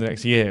over the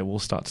next year we'll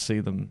start to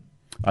see them.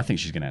 I think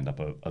she's going to end up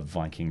a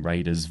Viking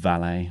Raiders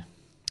valet,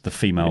 the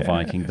female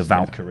Viking, the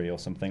Valkyrie or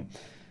something.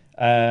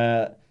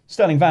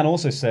 Sterling Van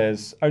also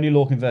says, only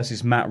Lorcan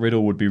versus Matt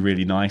Riddle would be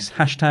really nice.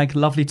 #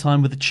 lovely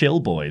time with the Chill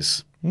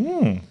Boys.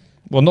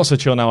 Well, not so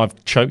chill now.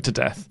 I've choked to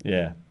death.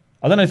 Yeah.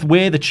 I don't know if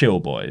we're the Chill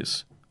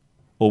Boys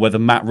or whether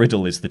Matt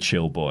Riddle is the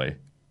Chill Boy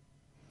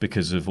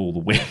because of all the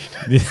weird.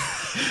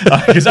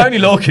 Because only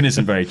Lorcan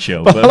isn't very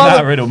chill, but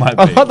Matt Riddle might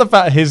be. I like the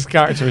fact his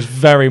character is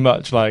very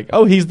much like,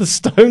 oh, he's the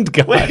stoned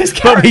guy. Well,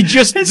 but we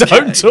just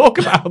don't talk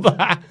about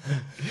that.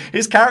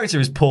 His character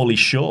is Paulie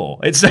Shaw.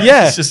 It's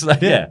just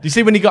like, Do you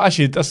see when he got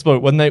that's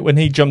when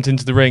he jumped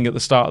into the ring at the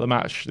start of the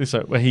match,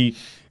 where he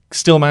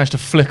still managed to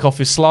flick off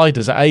his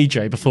sliders at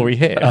AJ before he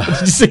hit.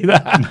 Did you see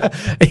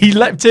that? He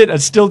leapt in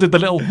and still did the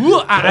little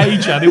at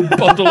AJ and he'll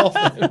bundle off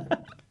him.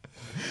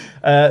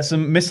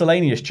 Some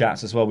miscellaneous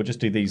chats as well. We'll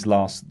just do these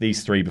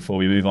three before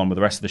we move on with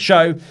the rest of the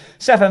show.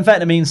 Seth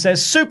Amphetamine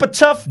says, super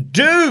tough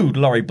dude,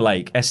 Laurie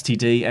Blake.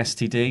 STD.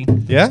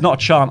 Yeah? It's not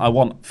a chant I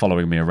want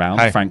following me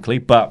around, frankly,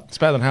 but it's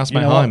better than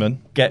Housemate Hyman.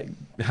 Get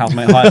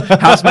Housemate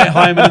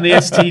Hyman and the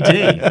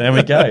STD. There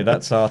we go.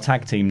 That's our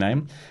tag team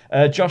name.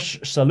 Josh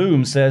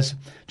Saloom says,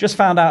 just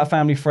found out a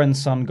family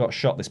friend's son got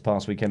shot this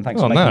past weekend.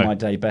 Thanks for making my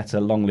day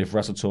better. Long live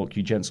Wrestle Talk.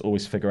 You gents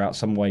always figure out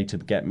some way to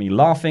get me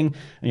laughing,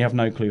 and you have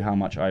no clue how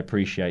much I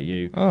appreciate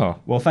you. Oh.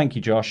 Well, thank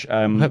you, Josh.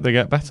 I hope they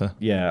get better.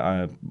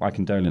 Yeah, my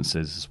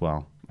condolences as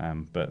well.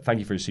 But thank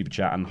you for your super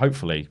chat, and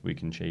hopefully we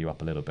can cheer you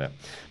up a little bit.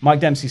 Mike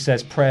Dempsey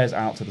says, prayers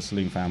out to the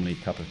Saloon family.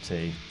 Cup of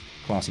tea.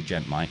 Classy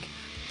gent, Mike.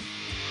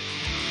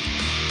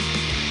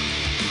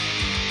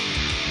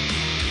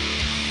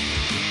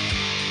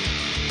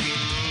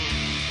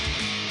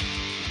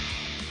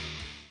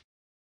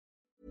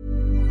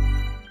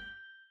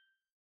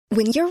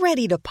 When you're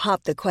ready to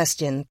pop the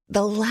question,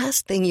 the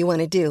last thing you want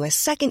to do is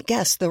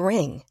second-guess the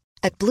ring.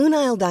 At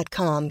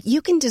BlueNile.com,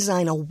 you can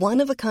design a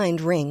one-of-a-kind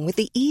ring with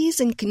the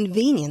ease and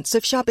convenience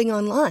of shopping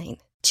online.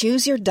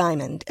 Choose your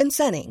diamond and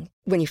setting.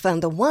 When you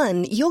find the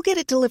one, you'll get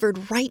it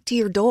delivered right to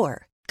your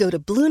door. Go to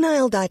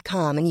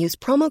BlueNile.com and use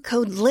promo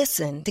code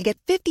LISTEN to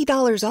get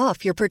 $50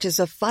 off your purchase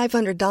of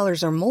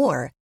 $500 or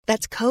more.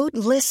 That's code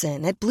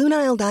LISTEN at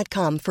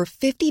BlueNile.com for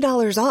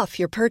 $50 off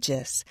your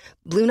purchase.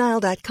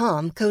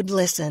 BlueNile.com, code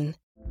LISTEN.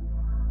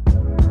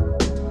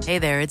 Hey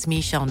there, it's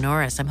Michelle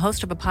Norris. I'm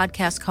host of a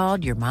podcast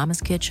called Your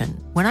Mama's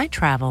Kitchen. When I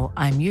travel,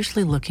 I'm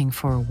usually looking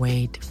for a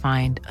way to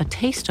find a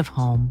taste of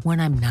home when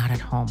I'm not at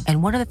home.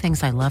 And one of the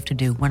things I love to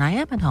do when I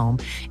am at home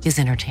is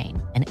entertain.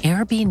 And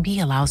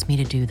Airbnb allows me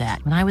to do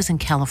that. When I was in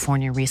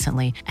California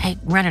recently, I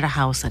rented a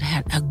house that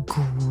had a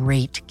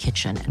great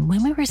kitchen. And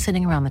when we were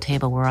sitting around the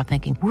table, we were all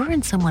thinking, we're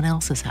in someone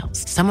else's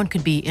house. Someone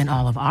could be in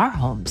all of our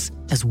homes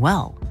as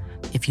well.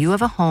 If you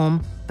have a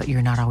home, but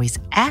you're not always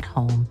at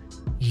home,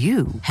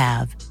 you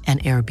have an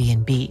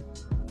Airbnb.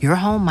 Your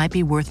home might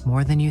be worth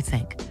more than you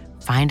think.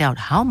 Find out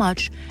how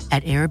much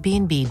at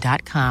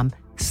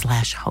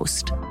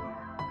airbnb.com/host.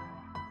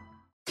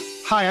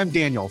 Hi, I'm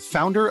Daniel,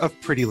 founder of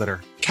Pretty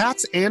Litter.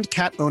 Cats and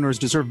cat owners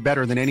deserve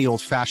better than any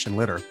old-fashioned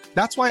litter.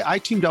 That's why I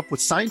teamed up with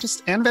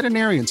scientists and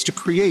veterinarians to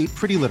create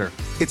Pretty Litter.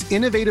 Its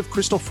innovative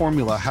crystal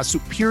formula has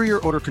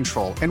superior odor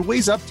control and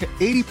weighs up to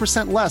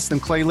 80% less than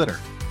clay litter.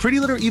 Pretty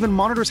Litter even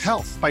monitors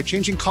health by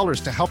changing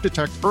colors to help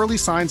detect early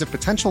signs of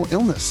potential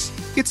illness.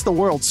 It's the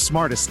world's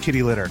smartest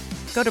kitty litter.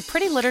 Go to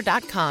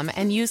prettylitter.com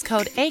and use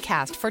code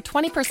ACAST for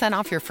 20%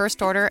 off your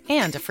first order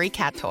and a free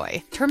cat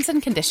toy. Terms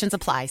and conditions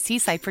apply. See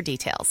site for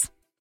details.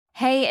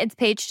 Hey, it's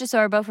Paige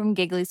DeSorbo from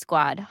Giggly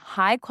Squad.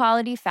 High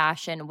quality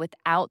fashion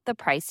without the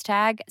price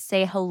tag.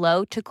 Say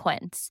hello to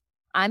Quince.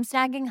 I'm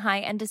snagging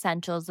high-end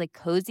essentials like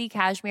cozy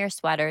cashmere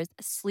sweaters,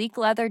 sleek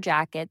leather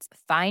jackets,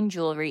 fine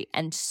jewelry,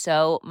 and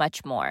so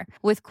much more.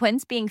 With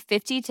Quince being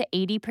 50 to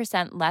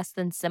 80% less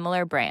than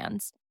similar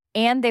brands.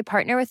 And they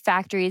partner with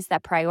factories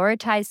that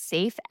prioritize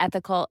safe,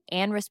 ethical,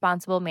 and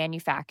responsible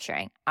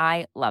manufacturing.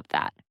 I love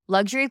that.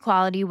 Luxury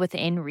quality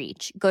within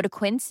reach. Go to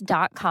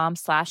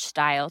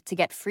quince.com/style to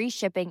get free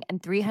shipping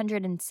and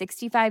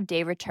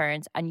 365-day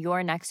returns on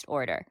your next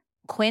order.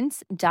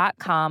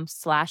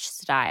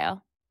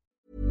 Quince.com/style.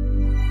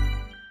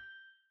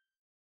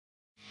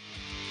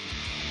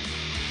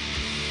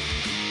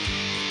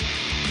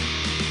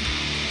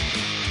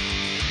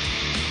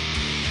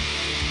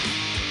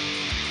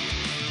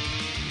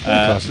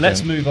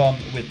 Let's move on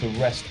with the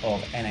rest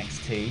of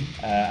NXT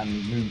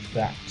and move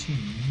back to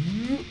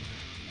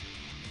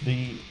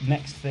the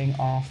next thing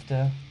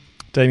after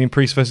Damian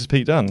Priest versus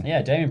Pete Dunne.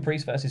 Yeah, Damian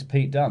Priest versus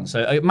Pete Dunne.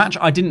 So a match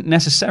I didn't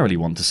necessarily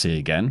want to see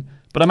again,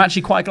 but I'm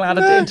actually quite glad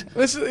I did.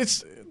 This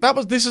is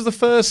the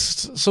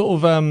first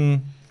sort of.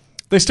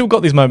 They still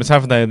got these moments,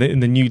 haven't they,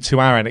 in the new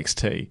 2-hour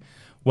NXT,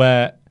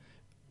 where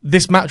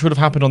this match would have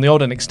happened on the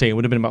old NXT. It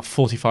would have been about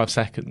 45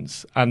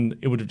 seconds, and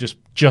it would have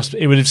just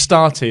it would have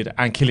started,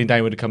 and Killian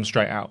Dane would have come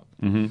straight out,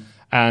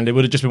 and it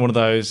would have just been one of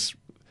those.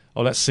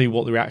 Oh, let's see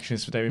what the reaction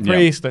is for Damian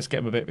Priest. Let's get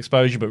him a bit of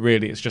exposure, but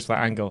really, it's just that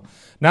angle.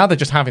 Now they're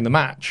just having the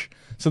match,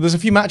 so there's a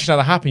few matches now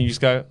that happen. You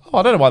just go, oh,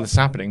 I don't know why this is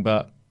happening,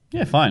 but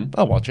yeah, fine,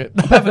 I'll watch it.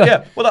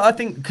 Yeah, well, I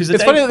think because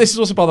it's funny that this is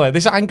also, by the way,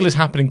 this angle is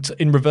happening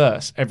in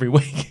reverse every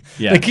week.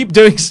 Yeah. They keep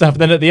doing stuff,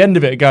 and then at the end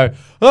of it, go,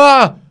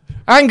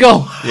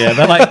 angle. Yeah,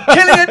 they're like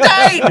Killian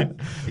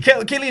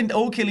Dane.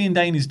 All Killian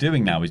Dane is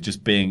doing now is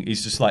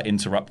he's just like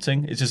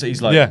interrupting. It's just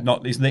he's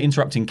the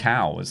interrupting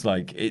cow. It's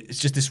like it's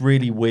just this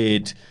really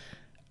weird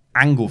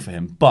angle for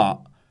him.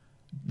 But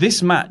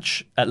this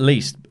match, at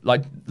least,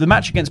 like the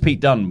match against Pete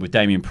Dunne with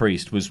Damian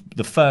Priest, was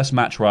the first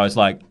match where I was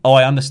like, oh,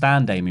 I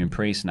understand Damian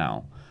Priest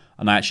now,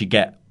 and I actually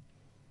get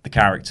the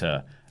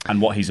character and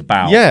what he's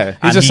about. Yeah,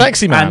 he's a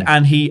sexy man,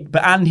 and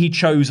he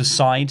chose a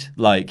side.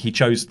 Like he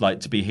chose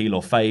to be heel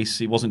or face.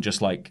 It wasn't just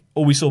like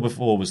all we saw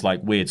before was like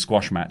weird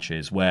squash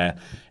matches where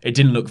it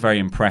didn't look very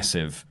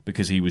impressive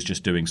because he was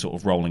just doing sort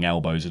of rolling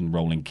elbows and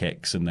rolling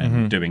kicks and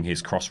then doing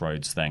his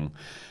crossroads thing.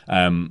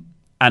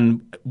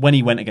 And when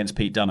he went against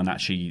Pete Dunne and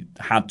actually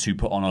had to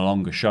put on a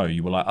longer show,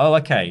 you were like, oh,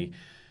 okay,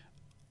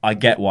 I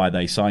get why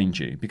they signed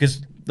you.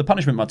 Because the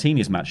Punishment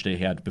Martinez match that he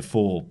had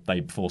before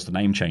they forced a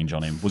name change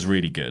on him was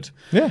really good.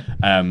 Yeah.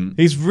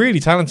 He's really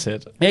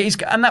talented. Yeah,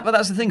 but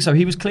that's the thing. So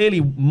he was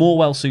clearly more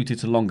well-suited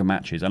to longer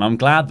matches. And I'm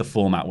glad the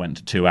format went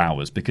to 2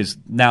 hours because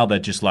now they're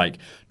just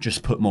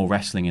put more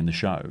wrestling in the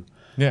show.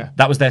 Yeah.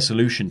 That was their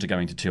solution to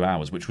going to 2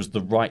 hours, which was the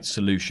right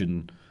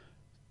solution.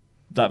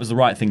 That was the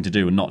right thing to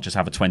do and not just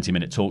have a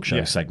 20-minute talk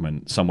show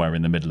segment somewhere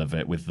in the middle of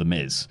it with The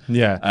Miz.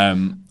 Yeah.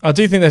 I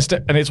do think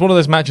and it's one of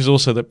those matches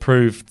also that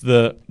proved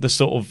the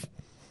sort of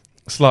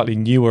slightly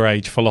newer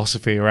age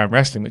philosophy around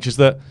wrestling, which is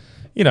that,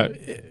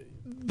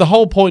 the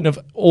whole point of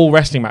all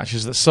wrestling matches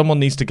is that someone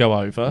needs to go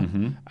over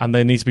and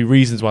there needs to be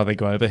reasons why they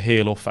go over,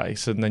 heel or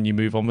face, and then you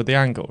move on with the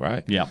angle,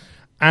 right? Yeah.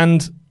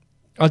 And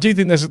I do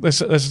think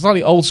there's a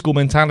slightly old school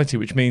mentality,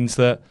 which means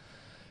that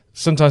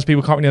sometimes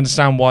people can't really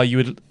understand why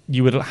you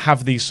would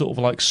have these sort of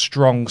like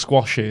strong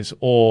squashes,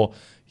 or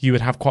you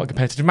would have quite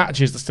competitive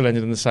matches that still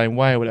ended in the same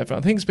way or whatever. I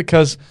think it's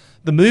because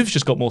the moves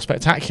just got more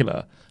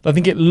spectacular. I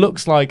think it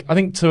looks like,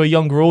 to a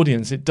younger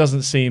audience, it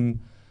doesn't seem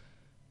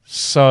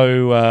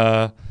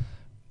so.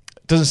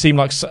 Doesn't seem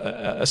like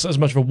as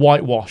much of a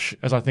whitewash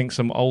as I think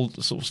some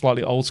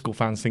slightly old school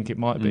fans think it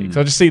might be.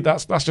 So I just see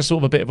that's just sort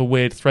of a bit of a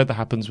weird thread that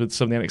happens with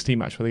some of the NXT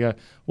match where they go,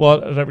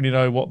 well, I don't really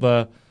know what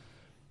the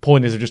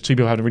point is of just two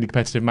people having a really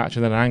competitive match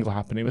and then an angle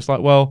happening. It's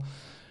like, well,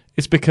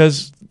 it's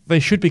because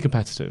they should be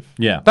competitive.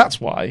 Yeah, that's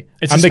why.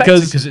 It's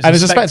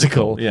a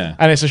spectacle. Yeah,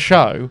 and it's a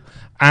show.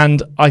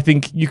 And I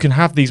think you can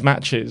have these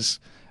matches,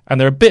 and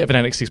they're a bit of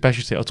an NXT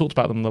specialty. I talked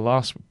about them in the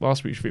last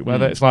week's review,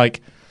 where it's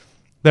like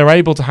they're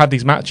able to have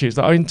these matches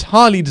that are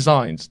entirely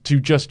designed to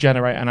just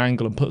generate an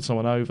angle and put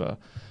someone over,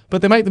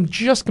 but they make them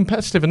just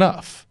competitive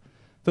enough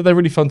that they're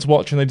really fun to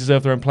watch and they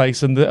deserve their own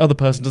place, and the other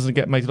person doesn't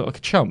get made to look like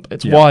a chump.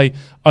 It's why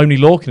Only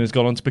Lorcan has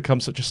gone on to become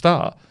such a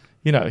star.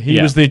 He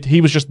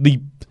was just the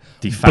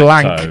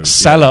blank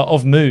seller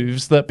of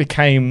moves that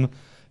became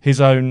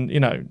his own,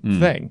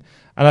 thing.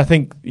 And I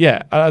think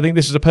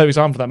this is a perfect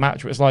example for that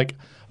match where it's like,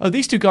 oh,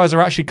 these two guys are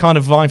actually kind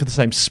of vying for the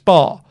same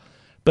spot,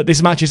 but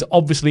this match is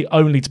obviously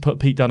only to put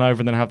Pete Dunne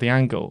over and then have the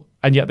angle,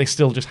 and yet they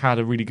still just had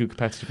a really good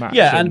competitive match.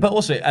 Yeah, but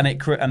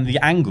the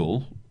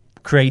angle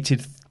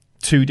created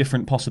two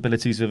different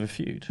possibilities of a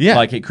feud. Yeah.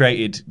 Like it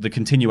created the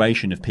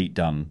continuation of Pete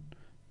Dunne,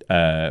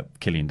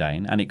 Killian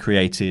Dane, and it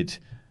created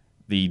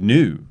the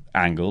new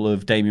angle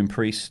of Damian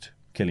Priest,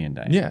 Killian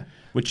Dane. Yeah.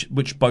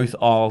 Which both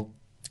are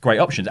great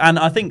options. And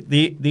I think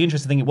the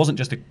interesting thing, it wasn't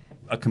just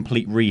a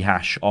complete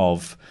rehash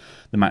of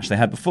the match they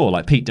had before.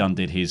 Like Pete Dunne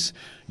did his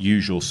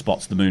usual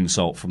spots, the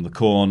moonsault from the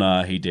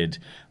corner. He did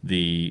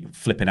the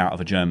flipping out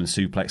of a German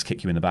suplex,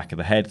 kick you in the back of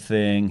the head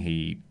thing.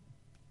 He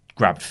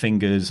grabbed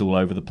fingers all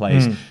over the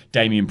place.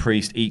 Damian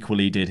Priest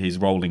equally did his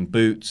rolling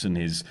boots and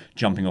his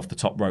jumping off the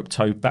top rope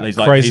tope. His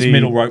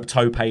middle rope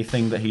tope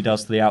thing that he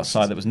does to the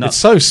outside that was nuts.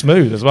 It's so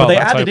smooth as well. But they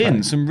added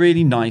in some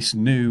really nice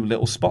new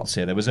little spots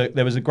here. There was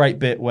a great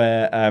bit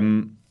where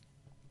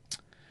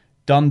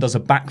Dunn does a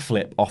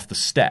backflip off the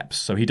steps.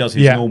 So he does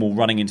his normal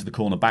running into the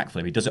corner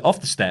backflip. He does it off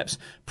the steps.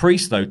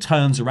 Priest, though,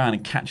 turns around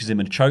and catches him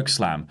in a choke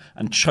slam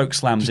and choke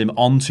slams him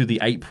onto the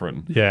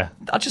apron. Yeah.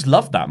 I just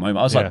loved that moment.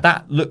 I was like,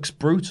 that looks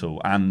brutal,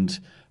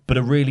 but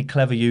a really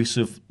clever use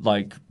of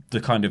like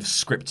the kind of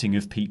scripting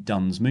of Pete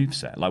Dunne's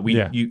moveset. Like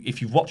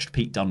if you've watched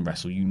Pete Dunne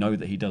wrestle, you know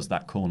that he does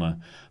that corner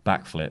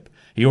backflip.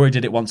 He already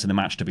did it once in the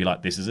match to be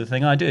like, this is a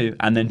thing I do,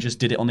 and then just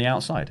did it on the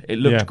outside. It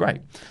looked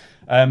great.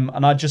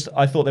 And I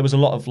thought there was a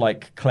lot of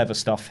like clever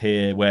stuff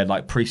here where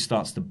like Priest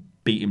starts to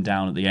beat him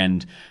down at the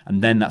end,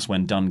 and then that's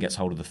when Dunn gets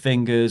hold of the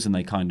fingers and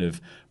they kind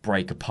of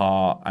break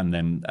apart, and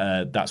then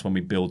that's when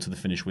we build to the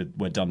finish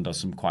where Dunn does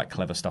some quite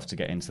clever stuff to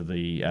get into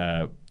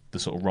the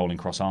sort of rolling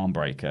cross arm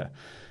breaker,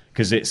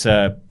 because it's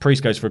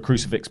Priest goes for a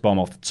crucifix bomb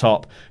off the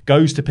top,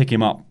 goes to pick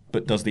him up,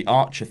 but does the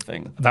Archer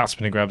thing. That's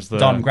when he grabs the...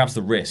 Dunn grabs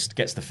the wrist,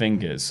 gets the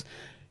fingers,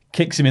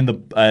 kicks him in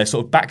the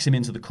sort of backs him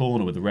into the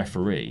corner with the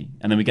referee,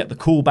 and then we get the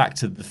call back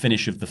to the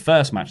finish of the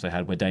first match they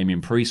had where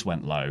Damian Priest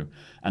went low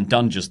and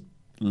Dunn just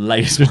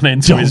lays one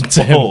into his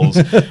balls,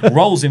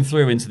 rolls him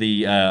through into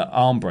the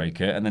arm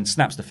breaker, and then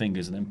snaps the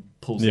fingers and then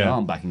pulls the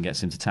arm back and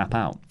gets him to tap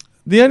out.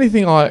 The only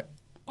thing I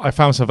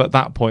found myself at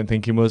that point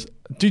thinking was,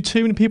 do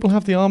too many people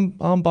have the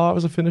arm bar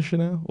as a finisher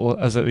now, or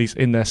as at least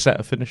in their set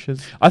of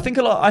finishers? I think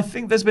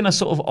there's been a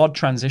sort of odd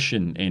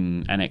transition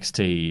in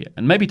NXT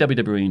and maybe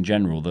WWE in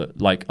general,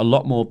 that like a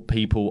lot more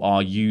people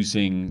are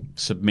using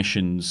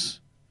submissions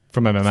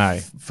from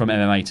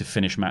MMA to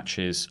finish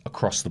matches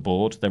across the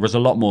board. There was a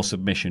lot more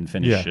submission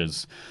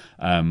finishers.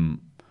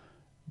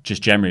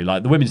 Just generally,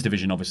 like the women's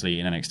division, obviously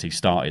in NXT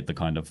started the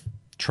kind of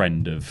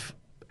trend of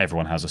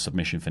everyone has a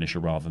submission finisher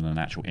rather than an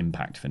actual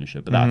impact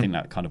finisher. But I think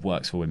that kind of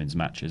works for women's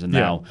matches. And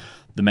now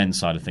the men's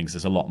side of things,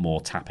 there's a lot more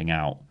tapping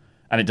out.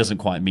 And it doesn't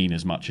quite mean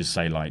as much as,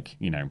 say, like,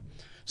 you know,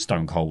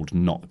 Stone Cold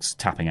not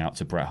tapping out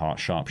to Bret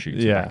Hart's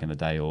sharpshooter back in the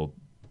day, or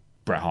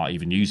Bret Hart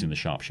even using the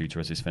sharpshooter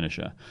as his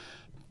finisher.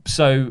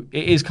 So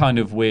it is kind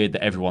of weird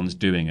that everyone's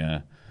doing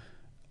a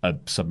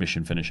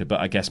submission finisher, but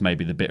I guess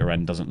maybe the bitter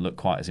end doesn't look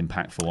quite as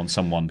impactful on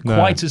someone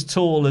quite as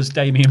tall as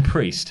Damian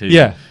Priest, who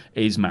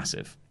is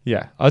massive.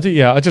 Yeah, I do.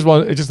 Yeah,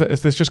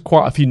 there's just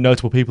quite a few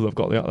notable people that've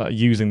got that are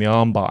using the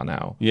armbar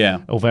now.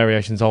 Yeah, or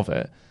variations of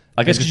it.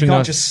 I guess because you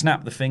can't just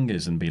snap the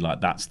fingers and be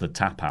like, "That's the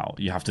tap out."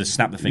 You have to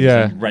snap the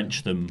fingers and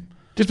wrench them.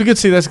 Just be good to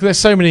see. There's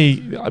so many.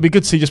 It'd be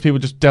good to see just people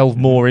just delve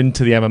more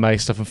into the MMA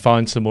stuff and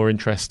find some more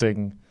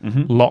interesting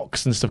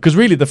locks and stuff. Because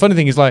really, the funny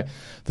thing is like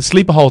the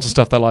sleeper holds and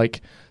stuff. They're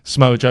like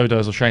Samoa Joe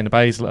does or Shayna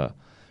Baszler.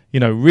 You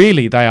know,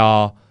 really they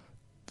are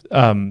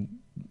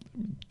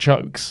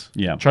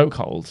choke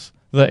holds.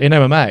 That in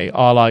MMA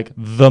are like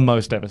the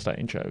most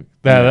devastating choke.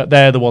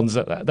 They're the ones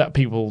that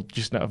people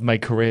just have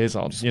made careers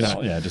on. You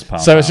know, just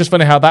pass so out. It's just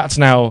funny how that's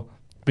now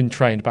been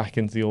trained back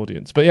into the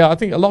audience. But yeah, I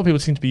think a lot of people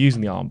seem to be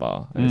using the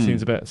armbar, and it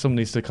seems someone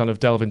needs to kind of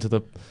delve into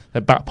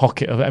their back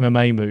pocket of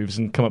MMA moves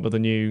and come up with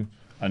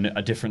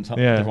a different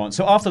one.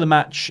 So after the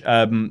match,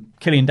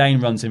 Killian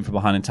Dane runs in from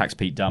behind and attacks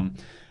Pete Dunne,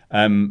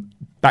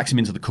 backs him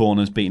into the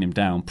corners, beating him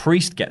down.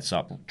 Priest gets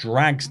up,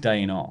 drags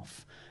Dane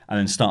off, and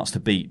then starts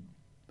to beat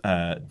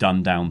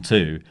Dunne down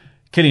too.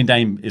 Killian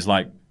Dane is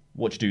like,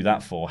 "What'd you do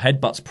that for?"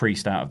 Headbutts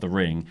Priest out of the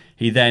ring.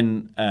 He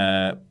then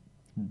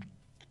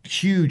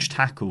huge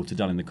tackle to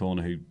Dunne in the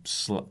corner, who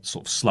sort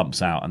of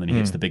slumps out, and then he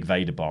hits the big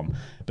Vader bomb.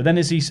 But then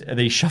as he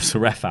shoves the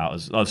ref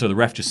out, so the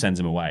ref just sends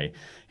him away.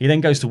 He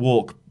then goes to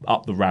walk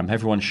up the ramp.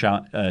 Everyone's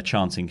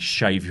chanting,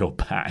 "Shave your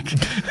back,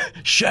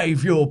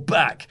 shave your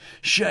back,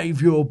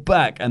 shave your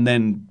back," and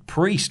then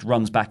Priest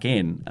runs back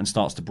in and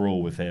starts to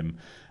brawl with him.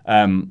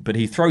 But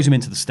he throws him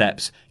into the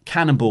steps,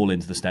 cannonball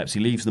into the steps.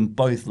 He leaves them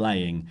both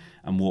laying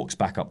and walks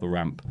back up the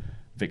ramp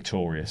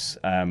victorious.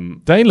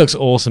 Dane looks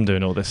awesome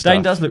doing all this stuff.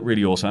 Dane does look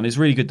really awesome, and it's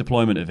really good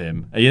deployment of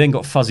him. You then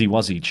got Fuzzy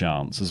Wuzzy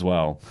chants as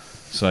well.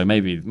 So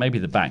maybe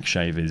the back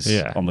shave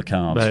is on the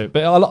cards. No,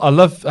 but I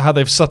love how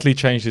they've subtly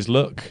changed his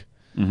look.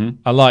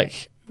 I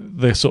like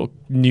the sort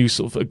of new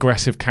sort of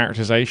aggressive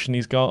characterization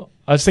he's got.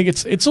 I just think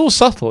it's all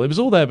subtle. It was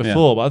all there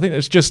before, but I think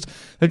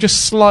they've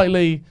just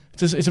slightly...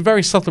 It's a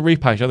very subtle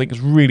repackage. I think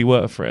it's really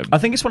worked for him. I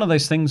think it's one of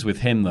those things with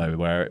him, though,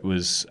 where it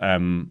was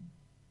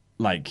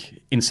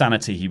like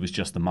Insanity, he was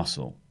just the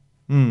muscle.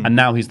 And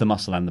now he's the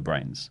muscle and the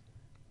brains.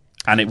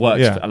 And it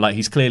works. Like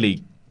he's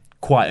clearly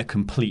quite a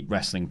complete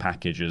wrestling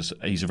package.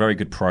 He's a very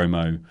good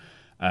promo.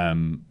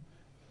 And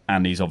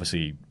he's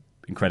obviously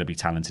incredibly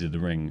talented in the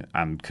ring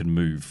and can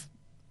move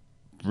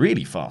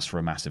really fast for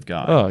a massive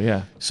guy. Oh,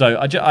 yeah. So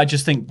I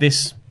just think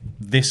this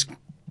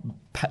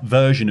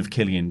version of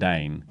Killian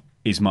Dane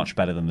is much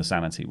better than the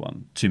Sanity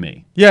one, to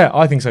me. Yeah,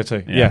 I think so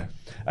too. Yeah.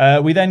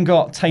 We then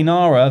got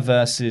Tainara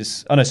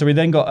versus... we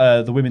then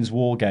got the Women's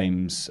War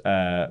Games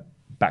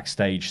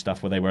backstage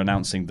stuff where they were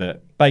announcing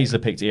that Baszler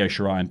picked Io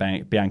Shirai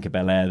and Bianca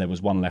Belair. There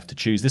was one left to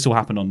choose. This all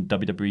happened on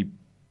WWE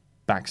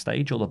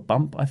Backstage or the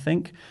Bump, I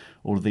think.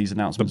 All of these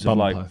announcements The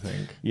Bump, of I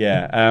think.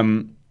 Yeah.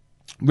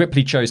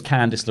 Ripley chose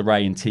Candice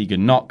LeRae and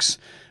Tegan Nox.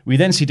 We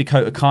then see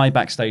Dakota Kai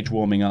backstage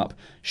warming up.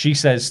 She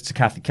says to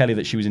Kathy Kelly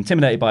that she was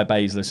intimidated by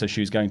Baszler, so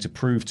she was going to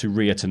prove to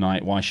Rhea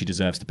tonight why she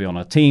deserves to be on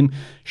her team.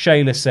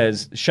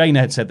 Shayna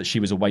had said that she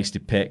was a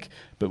wasted pick,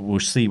 but we'll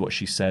see what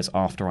she says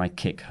after I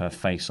kick her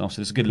face off. So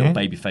there's a good little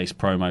babyface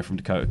promo from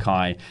Dakota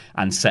Kai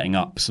and setting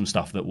up some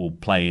stuff that will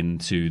play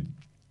into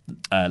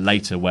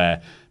later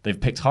where they've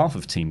picked half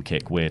of Team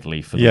Kick,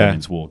 weirdly, for the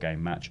Women's War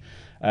Game match.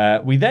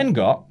 We then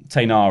got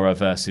Taynara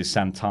versus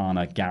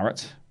Santana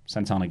Garrett.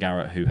 Santana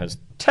Garrett, who has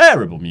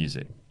terrible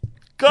music.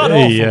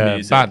 God-awful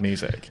music. Bad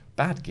music.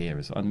 Bad gear.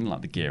 I didn't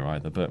like the gear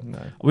either, but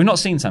we've not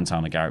seen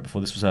Santana Garrett before.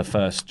 This was her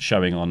first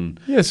showing on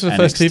this was her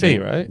first TV,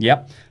 right?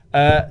 Yep.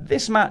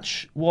 This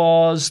match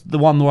was the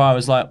one where I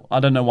was like, I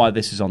don't know why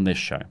this is on this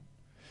show.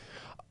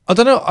 I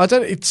don't know.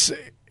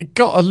 It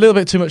got a little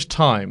bit too much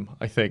time,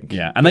 I think.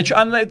 Yeah, and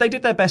they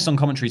did their best on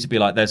commentary to be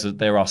like,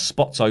 there are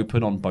spots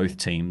open on both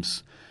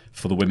teams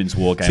for the Women's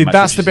War Game. See, match,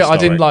 that's the bit historic.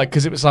 I didn't like,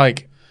 because it was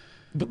like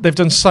they've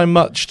done so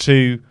much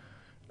to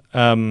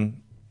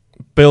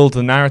build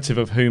the narrative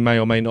of who may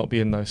or may not be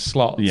in those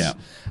slots. Yeah.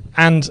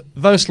 And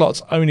those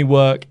slots only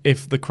work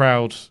if the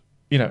crowd,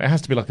 it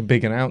has to be like a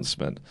big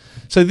announcement.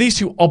 So these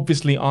two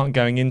obviously aren't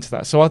going into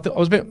that. So I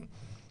was a bit,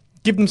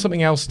 give them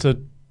something else to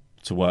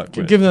work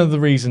with. Give them the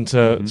reason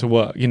to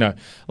work,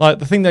 Like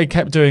the thing they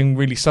kept doing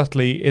really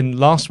subtly in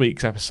last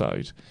week's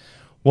episode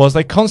was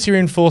they constantly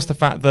reinforced the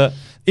fact that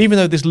even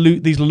though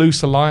these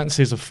loose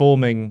alliances are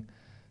forming,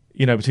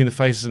 between the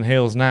faces and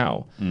heels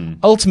now,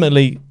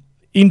 ultimately,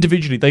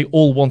 individually, they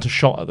all want a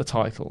shot at the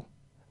title.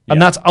 Yeah.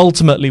 And that's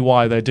ultimately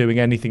why they're doing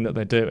anything that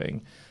they're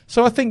doing.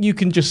 So I think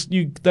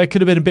there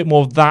could have been a bit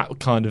more of that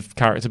kind of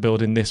character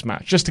build in this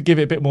match, just to give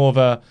it a bit more of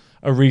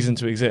a reason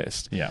to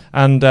exist. Yeah.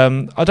 And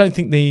I don't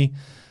think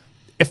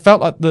it felt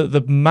like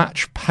the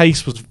match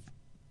pace was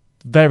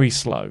very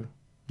slow.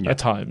 At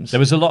times. There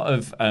was a lot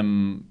of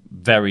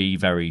very,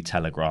 very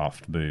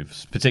telegraphed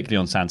moves, particularly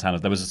on Santana.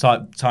 There was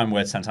a time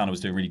where Santana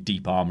was doing really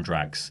deep arm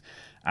drags,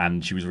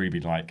 and she was really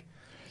like,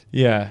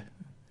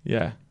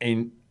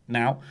 in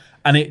now,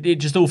 and it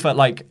just all felt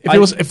like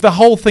if the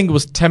whole thing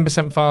was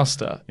 10%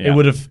 faster, it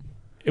would have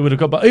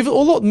got. But a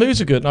lot of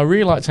moves are good, and I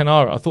really like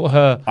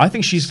Taynara. I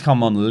think she's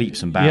come on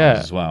leaps and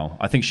bounds as well.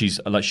 I think she's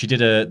like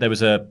there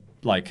was a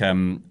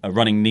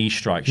running knee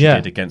strike she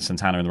did against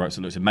Santana in the ropes.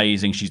 It looks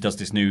amazing. She does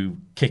this new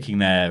kicking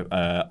their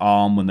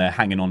arm when they're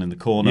hanging on in the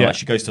corner. Yeah. Like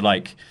she goes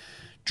to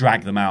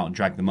drag them out and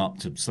drag them up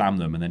to slam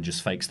them, and then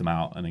just fakes them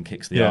out and then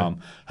kicks the arm.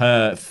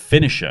 Her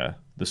finisher,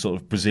 the sort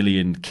of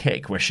Brazilian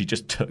kick where she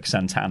just took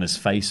Santana's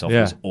face off,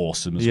 was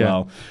awesome as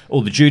well.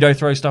 All the judo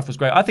throw stuff was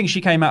great. I think she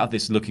came out of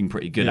this looking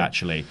pretty good,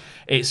 actually.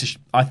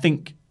 I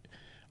think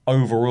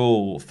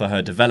overall for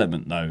her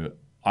development, though,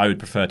 I would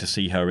prefer to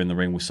see her in the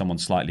ring with someone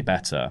slightly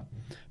better.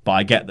 But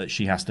I get that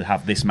she has to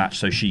have this match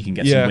so she can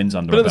get some wins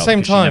under her belt. But at the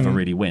same time, she never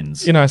really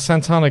wins.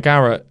 Santana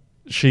Garrett,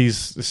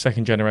 she's the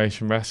second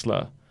generation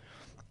wrestler.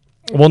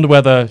 I wonder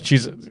whether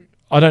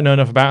I don't know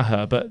enough about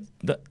her, but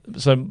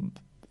so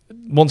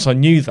once I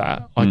knew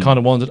that, I kind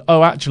of wondered,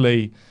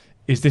 actually,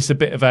 is this a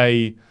bit of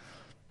a,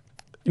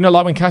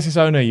 like when Cassius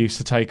Ohno used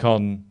to take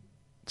on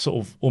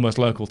sort of almost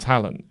local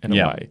talent in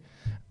a way,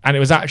 and it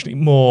was actually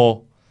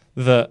more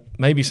that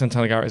maybe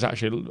Santana Garrett is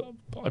actually,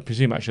 I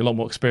presume, actually a lot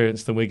more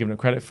experienced than we're giving her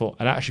credit for,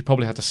 and actually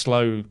probably had to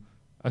slow,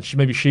 and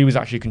maybe she was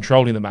actually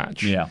controlling the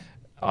match. Yeah,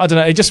 I don't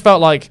know. It just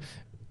felt like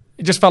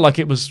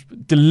it was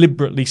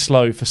deliberately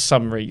slow for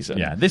some reason.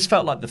 Yeah, this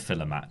felt like the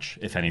filler match,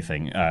 if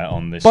anything,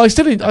 on this. But I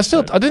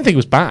didn't think it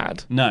was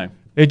bad. No,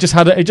 it just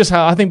had.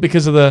 I think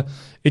because of it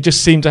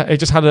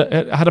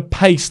had a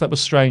pace that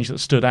was strange that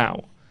stood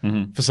out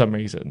for some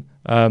reason.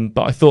 But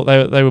I thought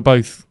they were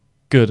both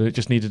good, and it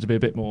just needed to be a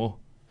bit more.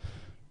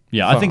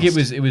 Yeah, fast. I think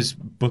it was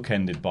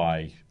bookended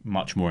by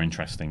much more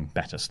interesting,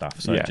 better stuff.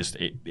 So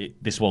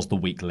this was the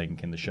weak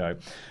link in the show.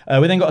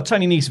 We then got a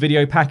Tony Nese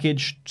video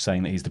package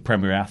saying that he's the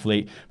premier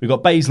athlete. We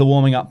got Baszler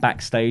warming up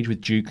backstage with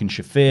Duke and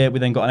Shafir. We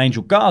then got an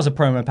Angel Garza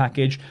promo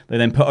package. They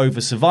then put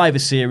over Survivor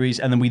Series,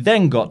 and then we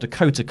then got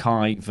Dakota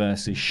Kai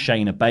versus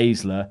Shayna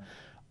Baszler.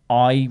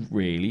 I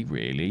really,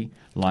 really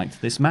liked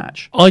this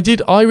match. I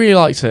did. I really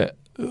liked it.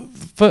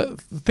 The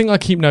thing I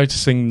keep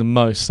noticing the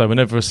most, so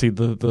whenever I see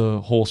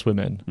the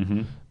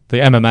horsewomen, the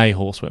MMA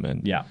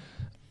horsewomen,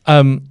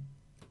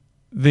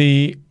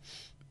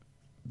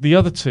 the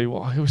other two,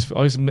 I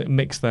always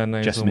mix their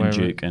names. Jessamine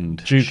Duke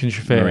and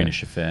Shafir. Marina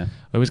Shafir.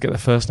 I always get their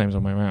first names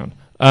on my way around.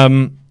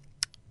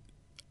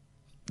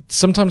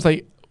 Sometimes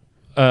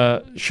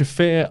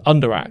Shafir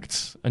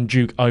underacts and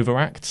Duke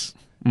overacts.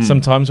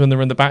 Sometimes when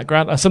they're in the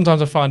background,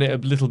 sometimes I find it a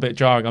little bit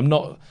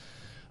jarring.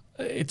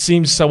 It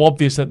seems so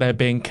obvious that they're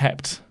being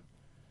kept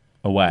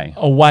away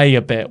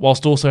a bit,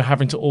 whilst also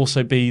having to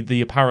also be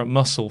the apparent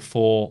muscle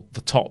for the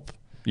top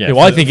who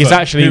I think is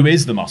actually who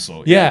is the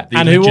muscle. Yeah, the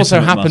and who also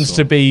legitimate happens muscle.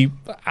 to be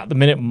at the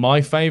minute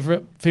my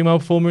favourite female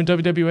performer in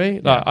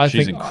WWE. Like,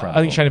 she's I think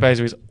incredible. Shayna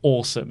Baszler is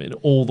awesome in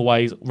all the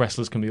ways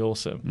wrestlers can be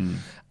awesome.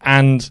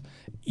 And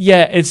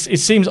yeah, it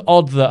seems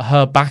odd that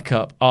her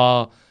backup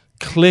are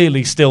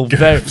clearly still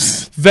very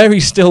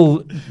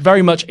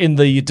much in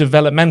the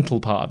developmental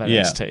part of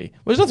NXT.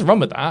 Well, there's nothing wrong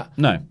with that.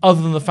 No.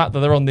 Other than the fact that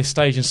they're on this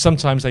stage and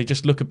sometimes they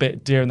just look a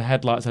bit deer in the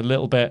headlights, a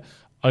little bit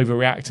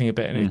overreacting a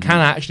bit. And it can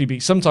actually be,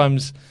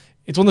 sometimes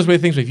it's one of those weird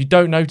things where if you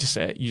don't notice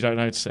it, you don't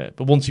notice it.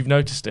 But once you've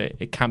noticed it,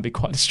 it can be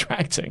quite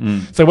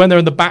distracting. So when they're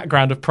in the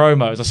background of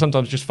promos, I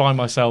sometimes just find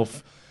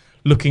myself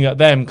looking at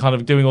them kind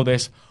of doing all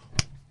this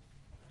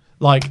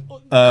like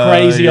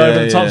crazy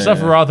over the top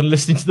stuff rather than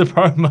listening to the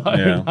promo.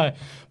 Yeah. Like,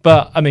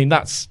 but I mean,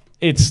 that's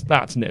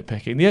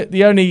nitpicking.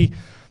 The only,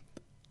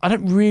 I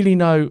don't really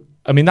know.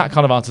 I mean, that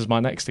kind of answers my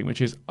next thing,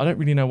 which is I don't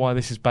really know why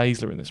this is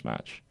Baszler in this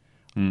match.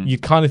 You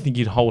kind of think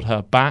you'd hold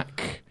her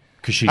back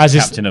because she's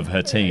captain of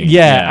her team.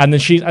 Yeah, and then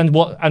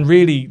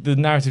really the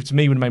narrative to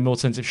me would have made more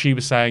sense if she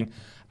was saying,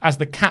 as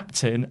the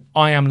captain,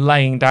 I am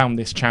laying down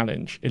this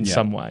challenge in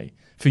some way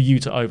for you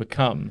to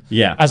overcome.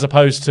 Yeah, as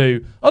opposed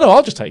to, oh no,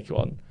 I'll just take you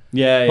on.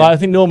 Yeah. Like, I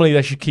think normally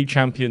they should keep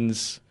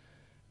champions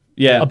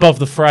above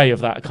the fray of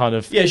that kind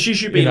of... Yeah, she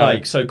should be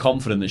like so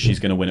confident that she's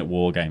going to win at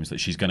War Games that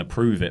she's going to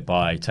prove it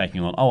by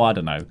taking on, I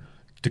don't know,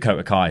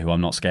 Dakota Kai, who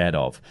I'm not scared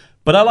of.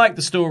 But I like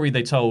the story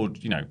they told,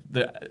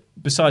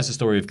 besides the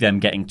story of them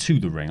getting to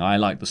the ring, I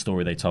like the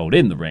story they told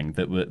in the ring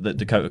that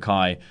Dakota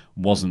Kai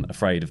wasn't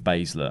afraid of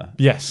Baszler.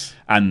 Yes.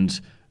 And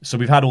so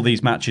we've had all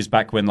these matches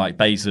back when like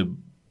Baszler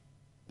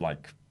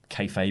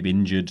kayfabe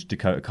injured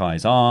Dakota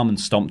Kai's arm and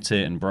stomped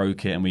it and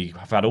broke it, and we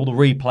have had all the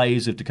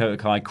replays of Dakota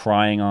Kai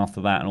crying after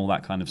that and all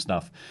that kind of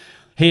stuff.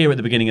 Here at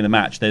the beginning of the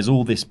match, there's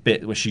all this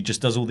bit where she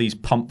just does all these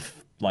pump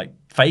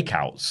fake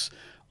outs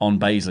on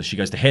Baszler. She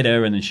goes to hit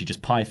her and then she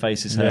just pie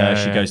faces her.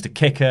 She goes to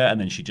kick her and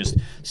then she just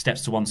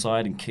steps to one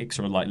side and kicks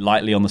her like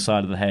lightly on the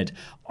side of the head.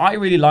 I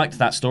really liked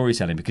that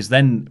storytelling because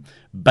then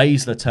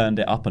Baszler turned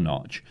it up a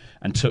notch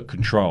and took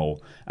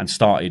control and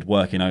started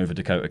working over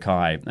Dakota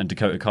Kai, and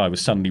Dakota Kai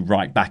was suddenly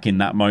right back in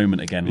that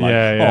moment again, like,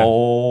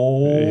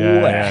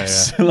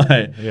 yes.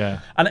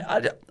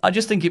 And I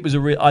just think it was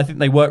I think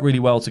they worked really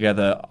well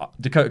together.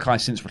 Dakota Kai,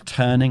 since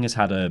returning, has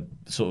had a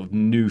sort of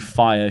new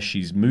fire.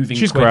 She's moving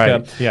quicker.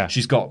 Great. Yeah.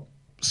 She's got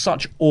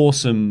such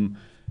awesome,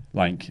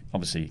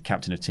 obviously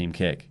captain of team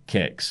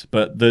kicks,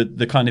 but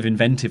the kind of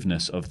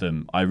inventiveness of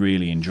them I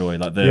really enjoy.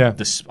 Like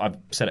I've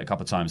said it a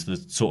couple of times, the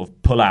sort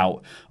of pull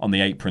out on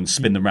the apron,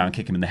 spin them around,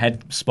 kick him in the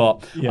head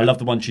spot. I love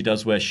the one she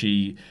does where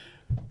she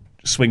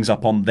swings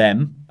up on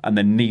them and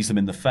then knees them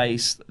in the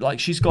face. Like,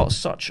 she's got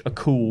such a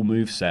cool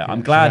moveset.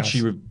 I'm glad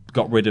she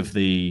got rid of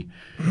the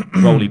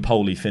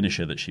roly-poly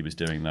finisher that she was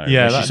doing, though.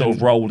 Yeah, she sort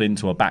of rolled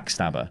into a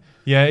backstabber.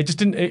 Yeah, it just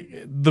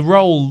didn't. The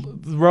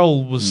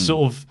role was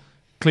sort of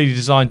clearly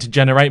designed to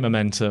generate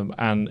momentum,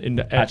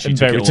 and Actually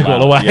took it it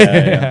all away.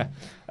 Yeah.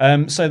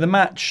 So the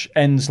match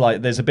ends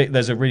like there's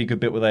a really good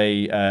bit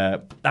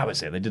where that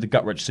was it. They did a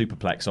gut wrench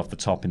superplex off the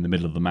top in the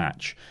middle of the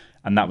match.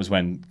 And that was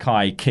when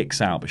Kai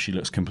kicks out, but she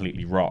looks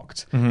completely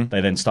rocked.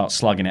 They then start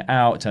slugging it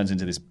out. It turns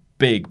into this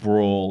big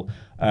brawl.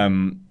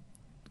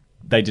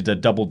 They did a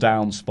double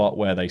down spot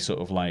where they sort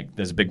of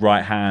there's a big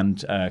right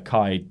hand.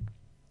 Kai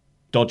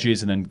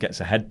dodges and then gets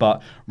a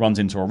headbutt, runs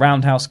into a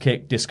roundhouse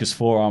kick, discus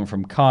forearm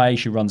from Kai.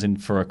 She runs in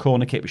for a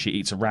corner kick, but she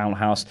eats a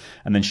roundhouse,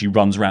 and then she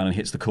runs around and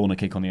hits the corner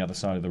kick on the other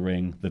side of the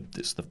ring.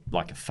 It's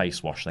like a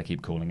face wash, they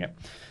keep calling it.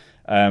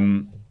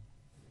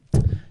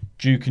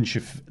 Duke and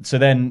so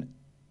then...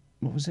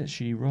 What was it?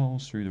 She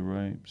rolls through the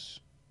ropes.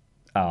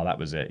 Oh, that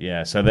was it.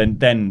 Yeah. So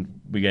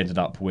then we ended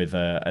up with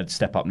a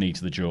step-up knee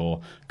to the jaw.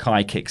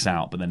 Kai kicks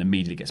out, but then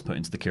immediately gets put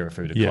into the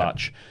Kirifuda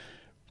clutch.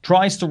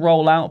 Tries to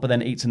roll out, but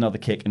then eats another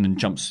kick and then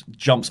jumps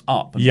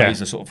up. And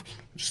Baszler sort of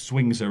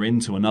swings her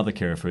into another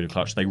Kirifuda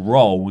clutch. They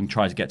roll and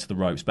try to get to the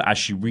ropes, but as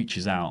she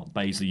reaches out,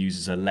 Baszler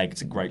uses her leg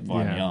to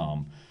grapevine the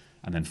arm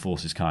and then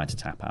forces Kai to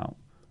tap out.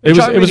 Which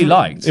I really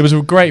liked. It was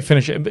a great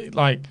finish. It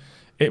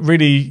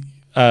really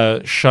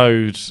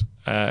showed...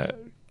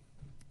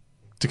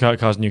 Dakota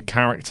Kai's new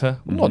character.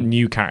 Well, not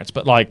new character,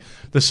 but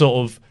the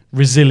sort of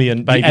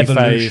resilient baby face.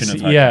 Of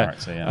her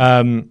character,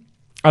 and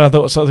I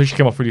thought she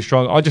came off really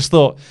strong. I just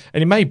thought,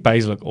 and it made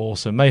Baszler look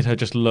awesome. Made her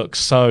just look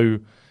so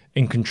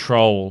in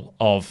control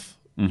of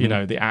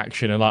the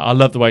action. And I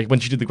love the way when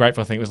she did the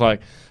grateful thing. It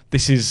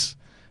was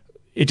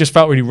it just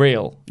felt really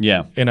real.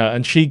 Yeah,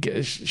 and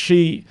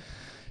she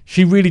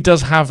really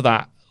does have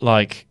that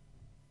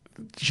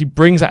she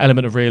brings that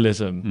element of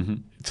realism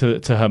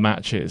to her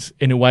matches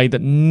in a way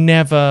that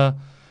never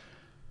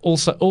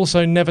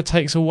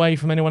takes away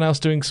from anyone else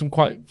doing some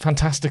quite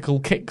fantastical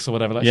kicks or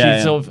whatever.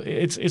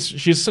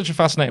 She's such a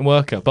fascinating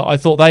worker. But I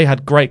thought they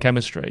had great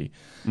chemistry,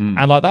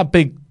 and that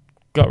big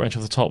gut wrench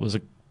off the top was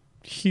a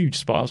huge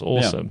spot. It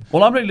was awesome. Yeah.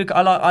 Well,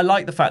 I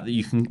like the fact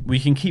that we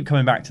can keep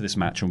coming back to this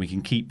match and we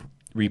can keep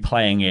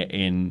replaying it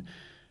in.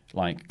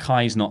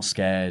 Kai's not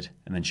scared,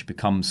 and then she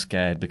becomes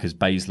scared because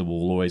Baszler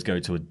will always go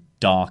to a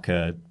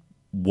darker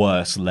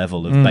worse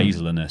level of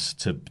Baszler-ness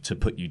to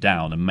put you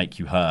down and make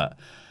you hurt.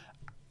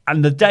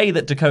 And the day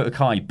that Dakota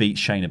Kai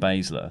beats Shayna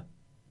Baszler,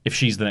 if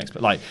she's the next,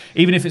 like,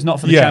 even if it's not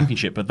for the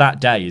championship, but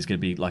that day is going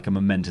to be like a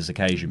momentous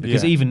occasion,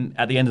 because even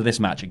at the end of this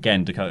match,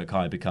 again, Dakota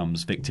Kai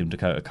becomes victim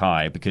Dakota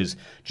Kai, because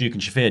Duke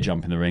and Shafir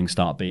jump in the ring,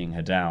 start beating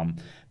her down.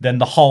 Then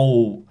the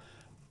whole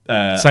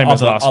same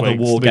as last other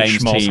week, War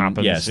Games team,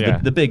 happens,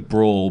 the big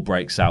brawl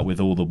breaks out with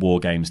all the War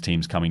Games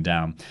teams coming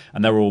down,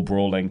 and they're all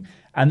brawling.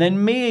 And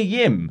then Mia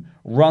Yim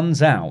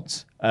runs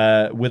out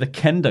with a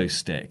kendo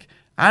stick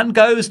and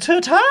goes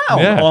to town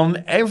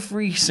on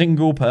every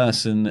single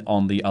person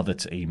on the other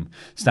team,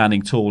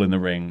 standing tall in the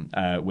ring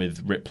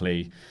with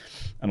Ripley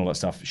and all that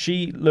stuff.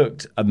 She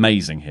looked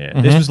amazing here.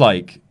 This was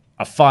like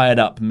a fired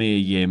up Mia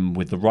Yim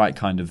with the right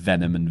kind of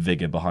venom and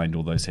vigor behind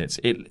all those hits.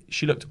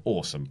 She looked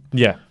awesome.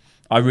 Yeah.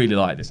 I really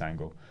like this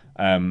angle.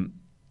 And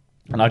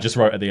I just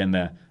wrote at the end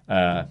there,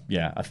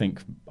 I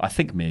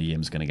think Mia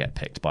Yim's going to get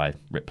picked by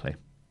Ripley.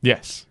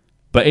 Yes.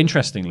 But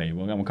interestingly,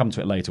 we'll come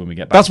to it later when we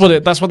get back.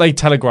 That's what they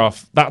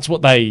telegraph. That's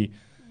what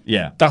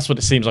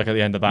it seems like at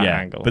the end of that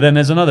angle. But then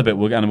there's another bit,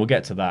 and we'll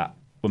get to that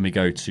when we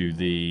go to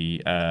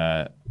the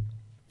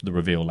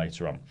reveal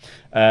later on.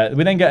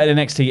 We then get an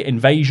NXT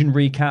Invasion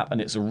recap, and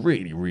it's a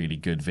really, really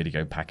good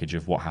video package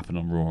of what happened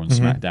on Raw and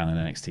SmackDown and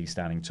NXT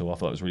Standing Tall. I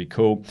thought it was really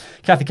cool.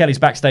 Kathy Kelly's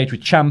backstage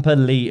with Ciampa,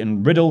 Lee,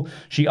 and Riddle.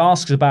 She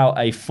asks about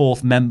a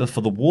fourth member for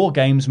the War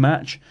Games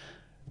match.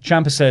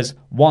 Ciampa says,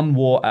 "One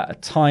war at a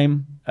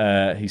time."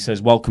 He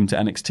says, "Welcome to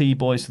NXT,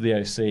 boys, to the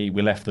OC.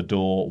 We left the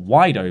door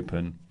wide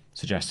open,"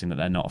 suggesting that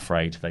they're not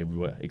afraid. They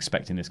were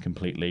expecting this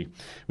completely.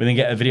 We then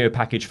get a video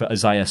package for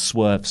Isaiah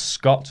Swerve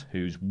Scott,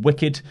 who's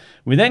wicked.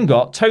 We then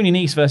got Tony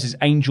Nese versus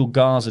Angel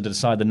Garza to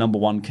decide the number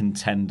one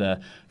contender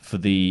for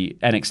the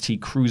NXT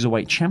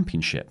Cruiserweight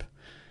Championship.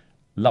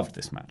 Loved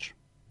this match.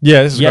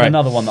 Yeah, this is great.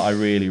 Another one that I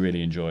really,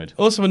 really enjoyed.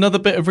 Also, another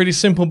bit of really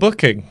simple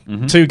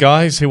booking. Two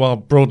guys who are,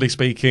 broadly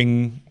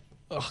speaking,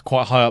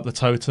 quite high up the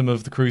totem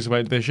of the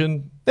Cruiserweight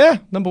division. Yeah,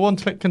 number one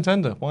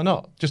contender. Why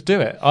not? Just do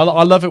it.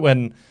 I love it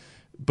when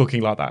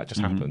booking like that just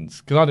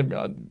happens, because you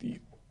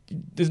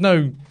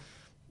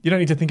don't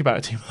need to think about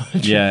it too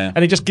much. Yeah,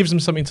 and it just gives them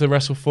something to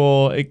wrestle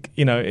for.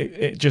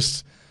 It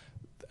just,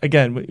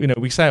 again,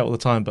 we say it all the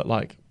time, but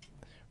like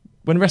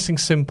when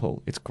wrestling's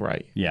simple, it's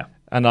great. Yeah,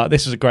 and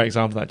this is a great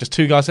example of that. Just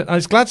two guys, and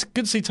it's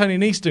good to see Tony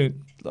Nese do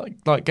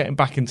like getting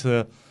back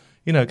into,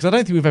 because I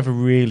don't think we've ever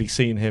really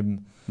seen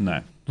him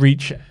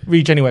reach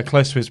anywhere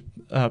close to his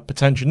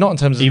potential. Not in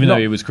terms of though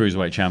he was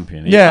Cruiserweight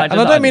champion. And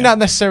I don't mean that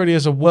necessarily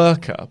as a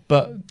worker,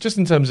 but just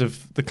in terms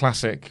of the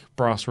classic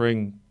brass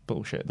ring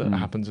bullshit that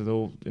happens with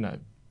all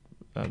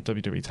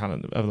WWE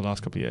talent over the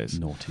last couple of years.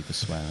 Naughty for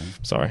swearing.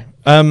 Sorry,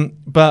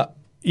 but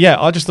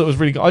yeah, I just thought it was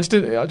really. I just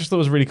thought it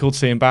was really cool to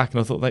see him back, and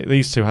I thought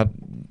these two had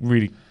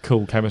really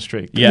cool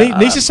chemistry. Yeah,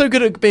 Nese is so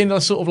good at being a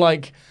sort of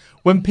like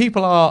when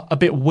people are a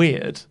bit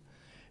weird.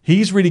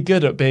 He's really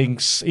good at being.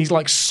 He's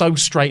like so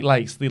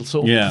straight-laced, the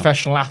sort of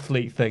professional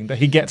athlete thing that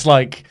he gets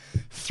like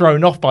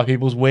thrown off by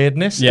people's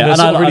weirdness. in a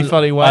sort of really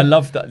funny way. I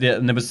love that. Yeah,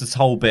 and there was this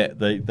whole bit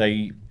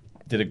they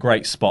did a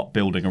great spot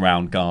building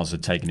around Garza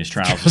taking his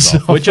trousers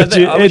off, which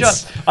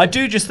I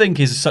do just think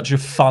is such a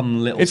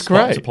fun little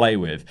spot to play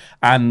with.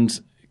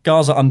 And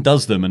Garza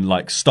undoes them and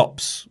like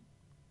stops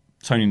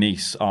Tony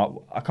Nese.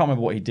 I can't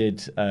remember what he did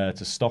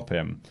to stop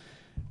him,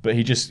 but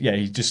he just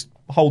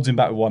holds him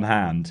back with one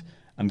hand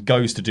and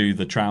goes to do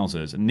the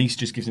trousers, and Nese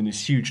just gives him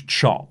this huge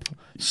chop,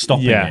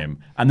 stopping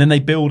him. And then they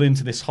build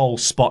into this whole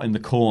spot in the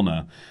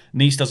corner.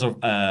 Nese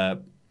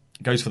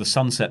goes for the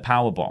sunset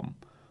powerbomb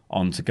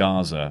onto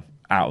Garza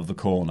out of the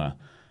corner.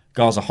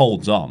 Garza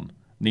holds on.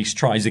 Nese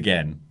tries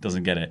again,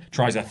 doesn't get it.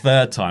 Tries a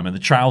third time, and the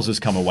trousers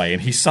come away,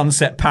 and he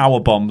sunset power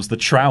bombs the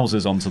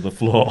trousers onto the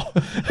floor,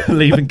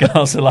 leaving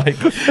Garza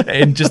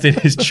in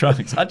his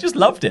trunks. I just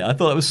loved it. I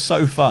thought it was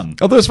so fun.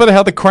 Although it's funny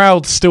how the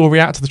crowd still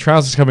react to the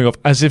trousers coming off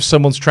as if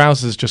someone's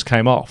trousers just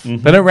came off. They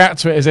don't react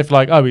to it as if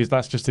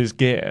that's just his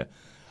gear.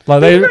 Like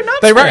they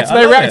react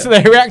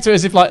to it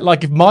as if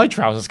like if my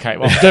trousers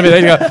came off. They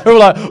were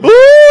like,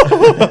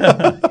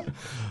 ooh!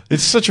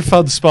 It's such a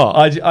fun spot.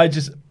 I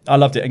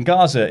loved it, and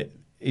Garza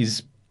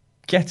is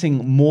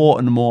getting more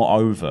and more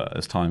over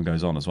as time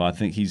goes on as well. I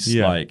think he's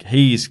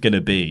going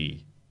to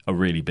be a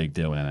really big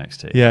deal in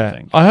NXT. Yeah,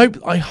 I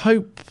think. I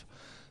hope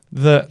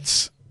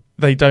that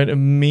they don't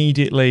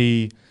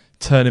immediately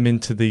turn him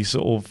into the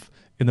sort of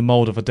in the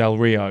mold of a Del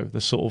Rio, the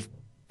sort of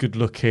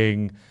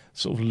good-looking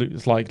sort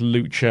of like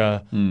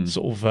lucha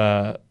sort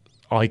of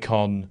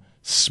icon,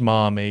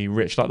 smarmy,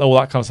 rich, like all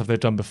that kind of stuff they've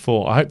done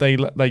before. I hope they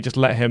just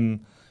let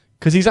him.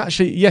 Because he's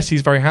actually,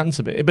 he's very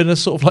handsome, but in a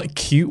sort of like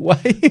cute way.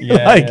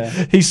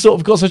 He's sort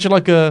of got such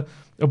a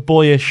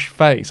boyish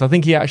face. I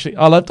think he actually,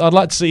 I'd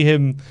like to see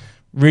him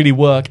really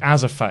work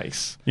as a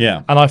face.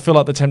 Yeah. And I feel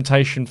like the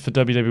temptation for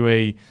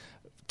WWE,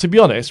 to be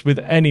honest, with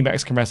any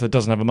Mexican wrestler that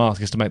doesn't have a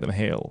mask, is to make them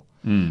heel.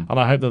 And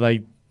I hope that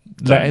they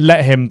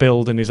let him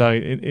build in his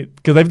own,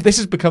 because this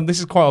is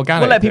quite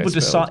organic. Well, let people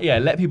decide. Yeah,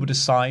 let people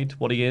decide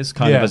what he is,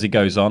 kind of as he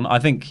goes on. I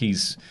think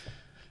he's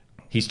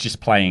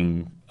just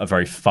playing a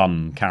very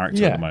fun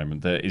character at the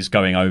moment that is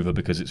going over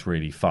because it's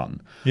really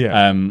fun.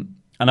 Yeah.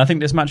 And I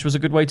think this match was a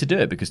good way to do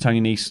it because Tony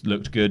Nese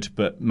looked good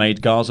but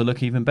made Garza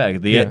look even better.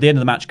 The end of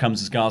the match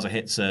comes as Garza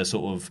hits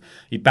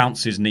he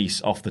bounces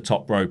Nese off the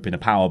top rope in a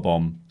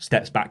powerbomb,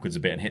 steps backwards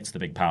a bit and hits the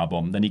big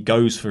powerbomb. Then he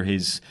goes for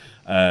his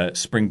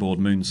springboard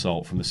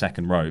moonsault from the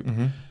second rope,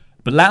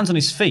 but lands on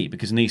his feet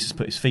because Nese has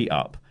put his feet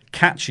up,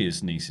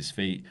 catches Nese's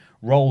feet,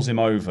 rolls him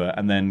over,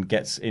 and then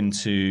gets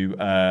into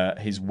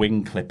his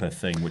wing clipper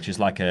thing, which is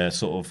like a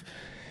sort of...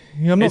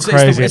 Yeah, I'm not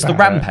crazy it's the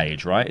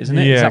Rampage, right? Isn't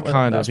it? Yeah,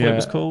 That's what it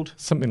was called?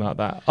 Something like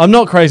that. I'm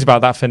not crazy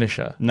about that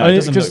finisher. No, it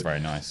doesn't look very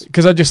nice.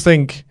 Because I just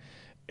think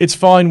it's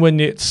fine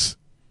when it's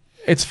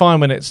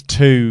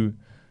two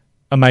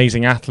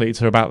amazing athletes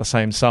who are about the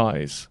same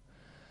size.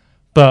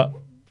 But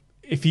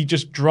if he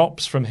just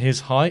drops from his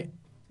height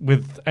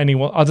with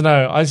anyone, I don't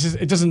know.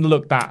 It doesn't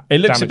look that.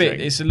 It looks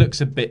damaging. it looks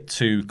a bit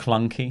too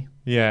clunky.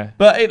 Yeah,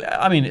 but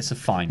it's a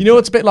fine. You know,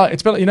 it's a bit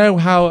like you know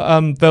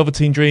how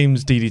Velveteen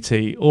Dream's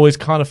DDT always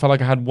kind of felt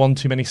like it had one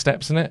too many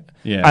steps in it.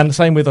 Yeah, and the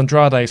same with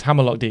Andrade's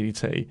Hammerlock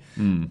DDT.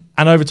 And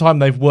over time,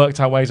 they've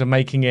worked out ways of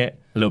making it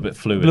a little bit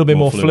fluid, a little bit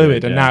more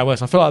fluid, and now it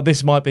works. I feel like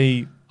this might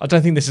be. I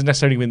don't think this is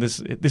necessarily when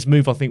this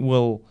move. I think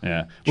will.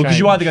 Yeah, well, because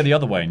you either go the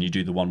other way and you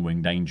do the one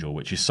winged angel,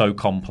 which is so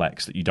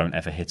complex that you don't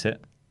ever hit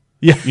it.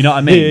 Yeah, you know what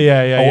I mean.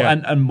 Yeah.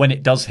 And when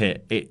it does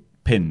hit, it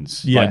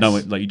pins. Yes.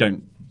 You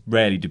don't.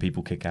 Rarely do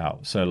people kick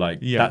out. So,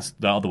 that's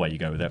the other way you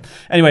go with it.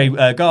 Anyway,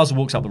 Garza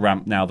walks up the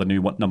ramp now, the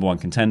new number one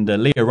contender.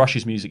 Lio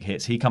Rush's music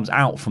hits. He comes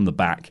out from the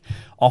back,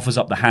 offers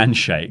up the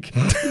handshake.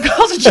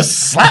 Garza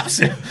just slaps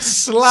him.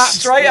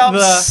 Straight up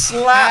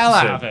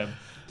slaps him.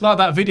 Like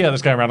that video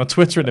that's going around on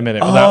Twitter in a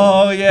minute with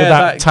with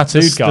that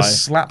tattooed guy. The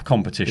slap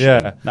competition.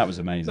 Yeah. That was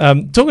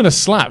amazing. Talking of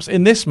slaps,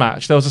 in this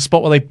match, there was a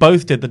spot where they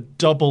both did the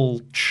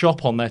double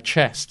chop on their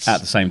chests.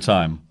 At the same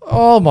time.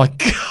 Oh my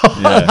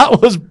God,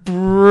 that was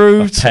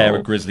brutal. A pair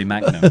of grizzly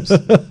magnums.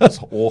 That's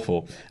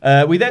awful.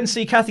 We then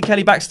see Kathy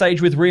Kelly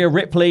backstage with Rhea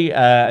Ripley,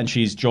 and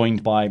she's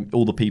joined by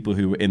all the people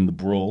who were in the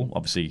brawl.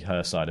 Obviously,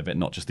 her side of it,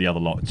 not just the other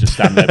lot. Just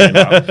stand there being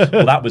like,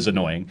 well, that was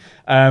annoying.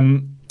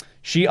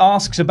 She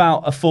asks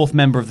about a fourth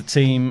member of the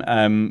team.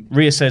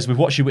 Rhea says, with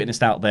what she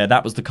witnessed out there,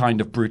 that was the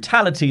kind of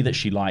brutality that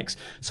she likes.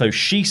 So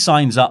she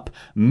signs up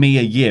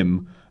Mia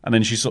Yim, and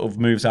then she sort of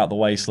moves out the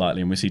way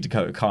slightly, and we see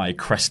Dakota Kai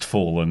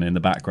crestfallen in the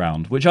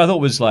background, which I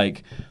thought was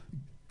like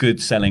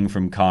good selling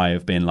from Kai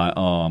of being like,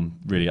 oh, I'm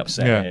really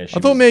upset here. I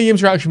thought Mia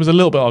Yim's reaction was a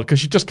little bit odd because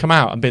she'd just come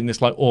out and been this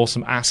like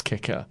awesome ass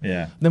kicker.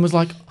 Yeah. And then was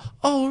like,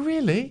 oh,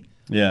 really?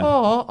 Yeah.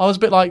 Oh, I was a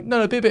bit like,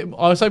 no, be a bit.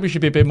 I was hoping she'd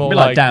be a bit more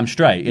like damn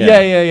straight.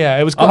 Yeah.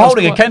 It was.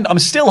 I'm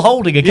still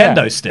holding a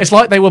kendo stick. It's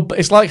like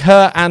It's like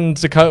her and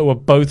Dakota were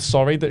both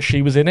sorry that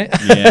she was in it.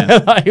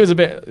 Yeah. It was a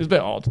bit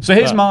odd. So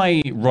here's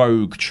my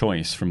rogue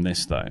choice from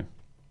this though.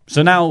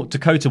 So now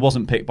Dakota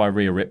wasn't picked by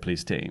Rhea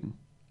Ripley's team.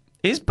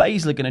 Is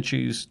Baszler going to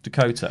choose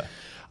Dakota?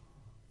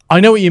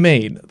 I know what you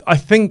mean. I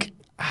think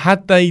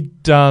had they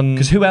done,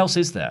 because who else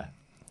is there?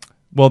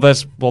 Well,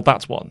 that's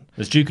one.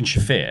 There's Duke and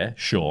Shafir,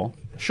 sure.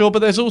 Sure, but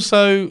there's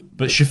also...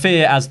 But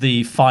Shafir as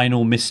the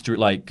final mystery,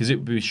 because it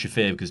would be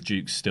Shafir because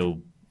Duke's still,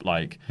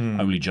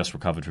 only just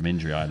recovered from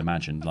injury, I'd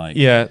imagine.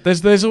 Yeah,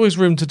 there's always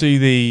room to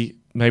do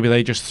maybe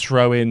they just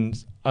throw in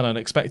an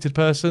unexpected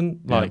person,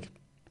 like...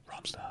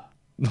 Ronda.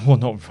 Well,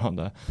 not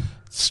Ronda.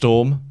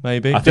 Storm,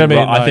 maybe. I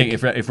think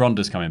if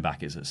Ronda's coming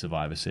back, it's at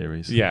Survivor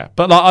Series. Yeah,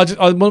 but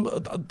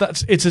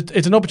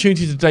it's an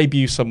opportunity to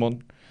debut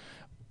someone,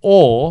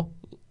 or...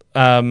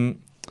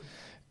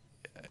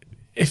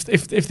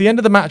 If the end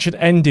of the match had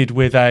ended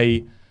with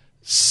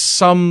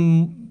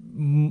some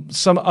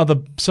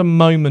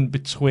moment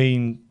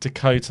between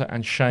Dakota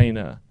and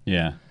Shayna,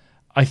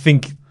 I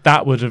think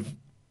that would have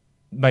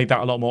made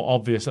that a lot more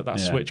obvious that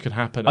switch could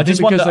happen. I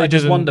just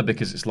wonder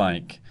because it's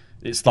like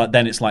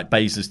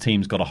Baszler's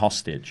team's got a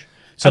hostage.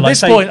 So at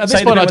this point, I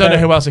don't know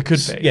who else it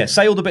could be. Yeah,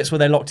 say all the bits where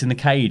they're locked in the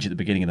cage at the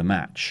beginning of the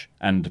match,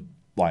 and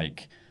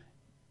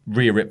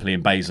Rhea Ripley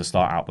and Baszler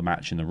start out the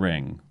match in the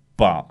ring,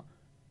 but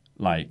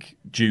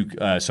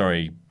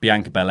Bianca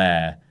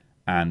Belair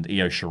and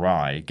Io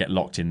Shirai get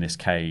locked in this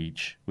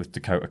cage with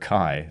Dakota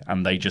Kai,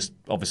 and they just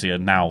obviously are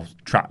now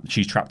trapped.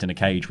 She's trapped in a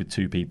cage with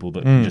two people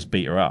that can just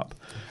beat her up,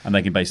 and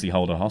they can basically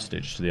hold her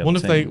hostage to the other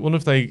team. Wonder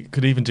if they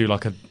could even do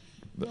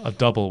a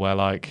double where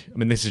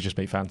this is just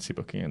me fantasy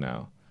booking it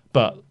now,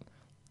 but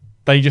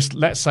they just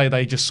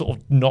they just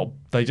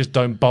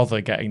don't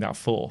bother getting that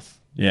fourth.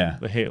 Yeah,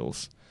 the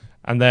heels,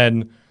 and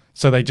then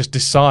so they just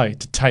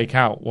decide to take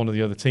out one of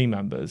the other team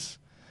members.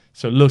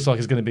 So it looks like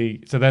it's going to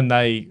be... So then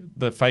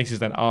the faces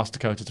then ask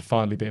Dakota to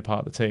finally be a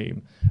part of the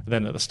team. And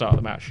then at the start of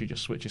the match, she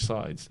just switches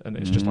sides. And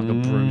it's just like a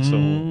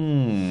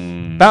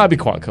brutal... That would be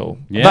quite cool.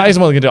 Yeah. That is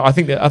what they're going to do.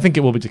 I think it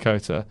will be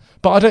Dakota.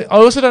 But I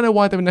also don't know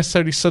why they would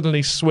necessarily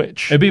suddenly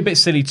switch. It'd be a bit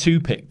silly to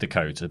pick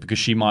Dakota because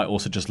she might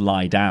also just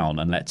lie down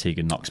and let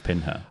Tegan Nox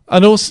pin her.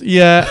 And also...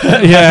 Yeah,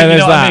 you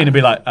know what I mean? It'd be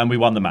like, and we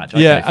won the match.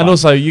 Okay, yeah, fine. And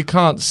also you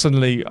can't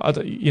suddenly...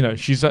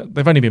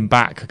 they've only been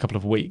back a couple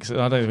of weeks.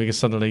 And I don't think we can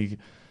suddenly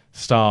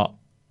start...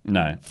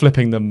 No,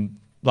 flipping them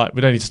Like,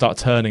 we don't need to start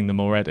turning them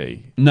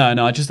already. No.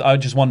 I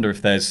just wonder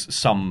if there's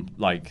some,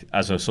 like,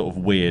 as a sort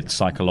of weird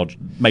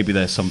psychological, maybe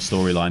there's some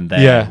storyline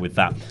there with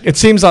that. It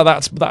seems like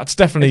that's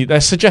definitely,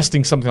 they're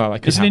suggesting something like that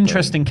could It's an happen.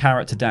 interesting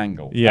carrot to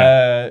dangle.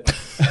 Yeah.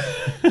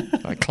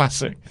 that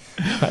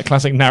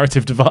classic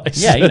narrative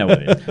device. Yeah, you know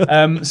what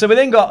it is. So we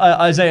then got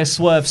Isaiah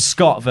Swerve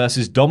Scott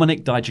versus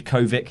Dominik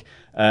Dijakovic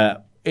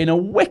in a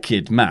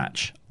wicked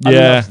match. I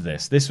loved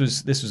this. This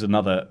was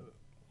another,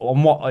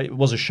 on what it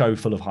was a show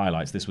full of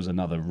highlights, this was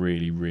another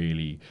really,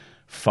 really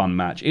fun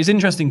match. It's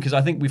interesting because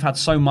I think we've had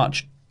so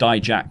much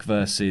Dijak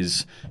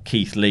versus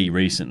Keith Lee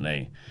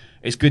recently.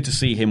 It's good to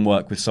see him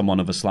work with someone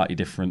of a slightly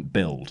different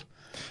build.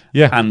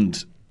 Yeah.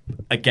 And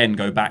again,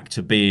 go back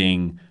to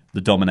being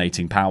the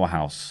dominating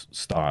powerhouse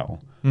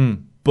style,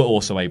 but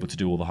also able to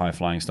do all the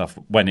high-flying stuff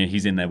when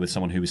he's in there with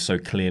someone who is so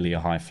clearly a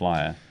high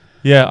flyer.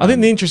 Yeah, I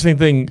think the interesting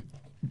thing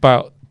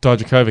about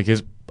Dijakovic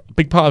is a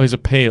big part of his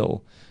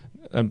appeal,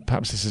 and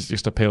perhaps this is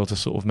just appeal to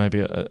sort of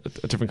maybe a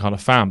different kind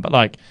of fan, but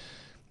like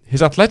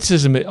his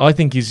athleticism, I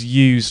think, is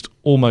used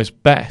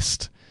almost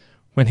best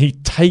when he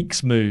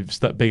takes moves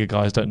that bigger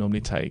guys don't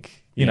normally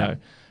take. You know,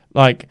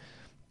 like,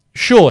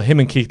 sure, him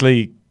and Keith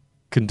Lee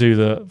can do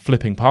the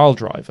flipping pile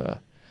driver,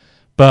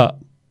 but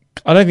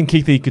I don't think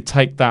Keith Lee could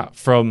take that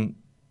from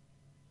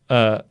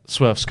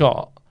Swerve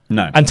Scott.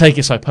 No. And take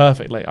it so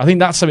perfectly. I think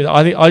that's something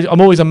that I'm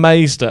always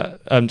amazed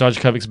at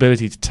Dijakovic's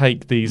ability to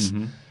take these,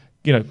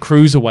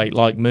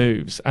 cruiserweight-like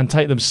moves and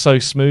take them so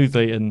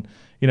smoothly and,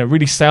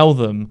 really sell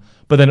them,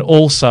 but then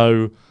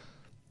also,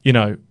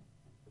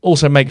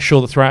 also make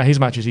sure that throughout his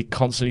matches he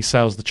constantly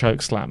sells the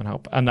choke slam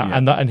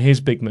and his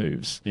big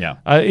moves. Yeah,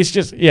 it's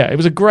just it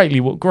was a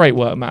great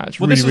work match.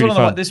 Well, really,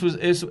 fun.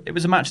 It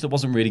was a match that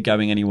wasn't really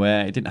going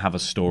anywhere. It didn't have a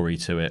story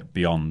to it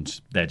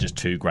beyond they're just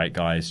two great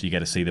guys. You get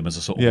to see them as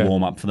a sort of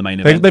warm up for the main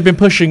event. They've been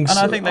pushing and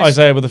I think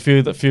Isaiah with a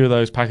few of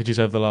those packages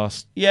over the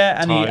last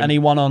he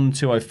won on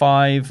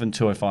 205 and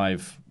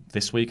 205.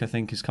 This week, I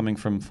think, is coming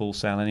from Full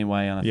Sail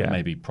anyway, and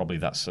I think probably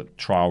that's a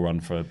trial run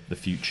for the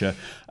future.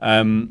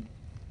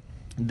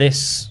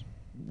 This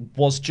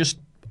was just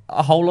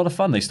a whole lot of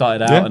fun. They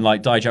started out and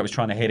like Dijak was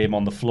trying to hit him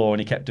on the floor, and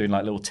he kept doing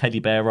like little teddy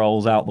bear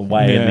rolls out the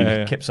way, and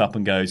then he kips up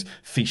and goes,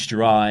 "Feast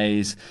your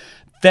eyes."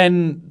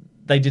 Then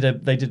they did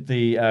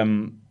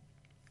the.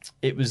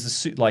 It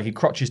was like he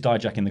crotches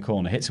Dijak in the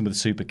corner, hits him with a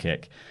super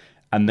kick,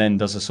 and then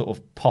does a sort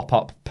of pop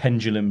up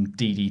pendulum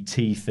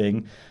DDT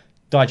thing.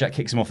 Dijak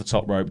kicks him off the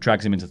top rope,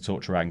 drags him into the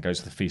torture rack, and goes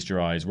to the Feast Your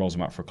Eyes, rolls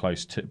him up for a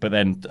close two. But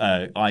then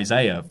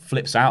Isaiah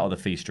flips out of the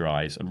Feast Your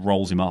Eyes and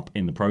rolls him up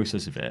in the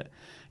process of it,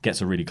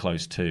 gets a really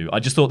close two. I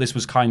just thought this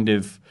was kind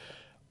of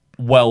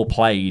well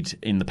played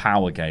in the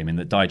power game, in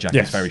that Dijak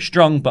is very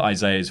strong, but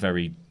Isaiah is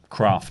very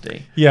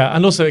crafty. Yeah,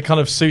 and also it kind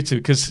of suited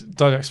because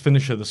Dijak's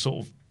finisher, the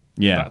sort of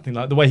that thing,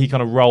 like the way he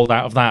kind of rolled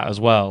out of that as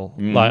well.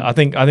 Like I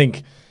think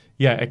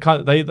it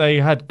kind of,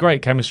 they had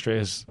great chemistry,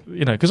 as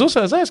because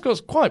also Isaiah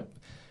Scott's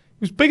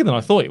he was bigger than I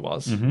thought he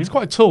was. He's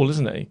quite tall,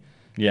 isn't he?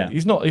 Yeah.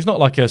 He's not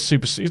like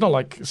he's not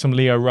like some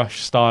Leo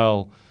Rush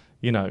style,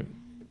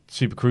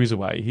 super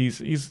cruiserweight. He's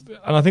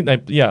and I think they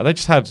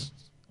just had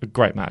a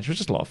great match. It was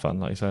just a lot of fun,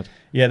 like you said.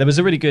 Yeah, there was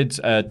a really good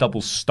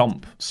double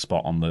stomp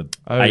spot on the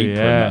apron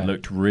that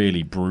looked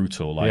really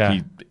brutal.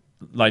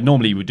 Like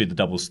normally you would do the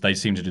doubles. They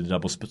seem to do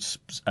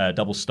the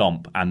double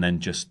stomp and then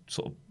just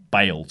sort of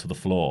bail to the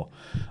floor.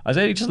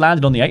 Isaiah just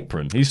landed on the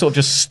apron. He sort of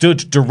just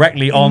stood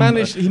directly on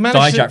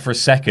Dijak for a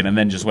second and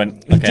then just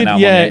went,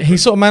 he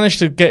sort of managed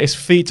to get his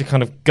feet to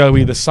kind of go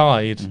either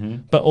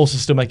side, but also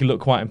still make it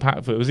look quite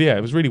impactful.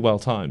 It was really well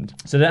timed.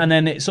 So and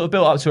then it sort of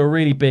built up to a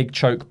really big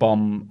choke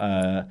bomb.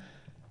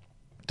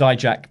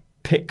 Dijak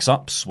picks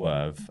up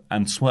Swerve,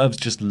 and Swerve's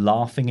just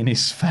laughing in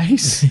his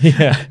face.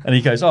 And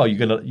he goes, "Oh,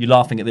 you're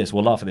laughing at this?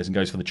 We'll laugh at this," and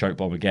goes for the choke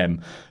bomb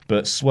again.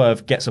 But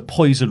Swerve gets a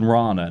poison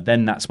Rana.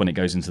 Then that's when it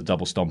goes into the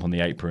double stomp on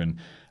the apron.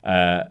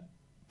 But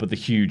a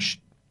huge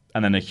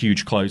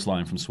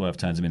clothesline from Swerve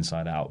turns him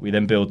inside out. We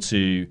then build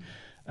to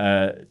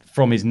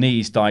from his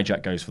knees,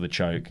 Dijak goes for the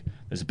choke.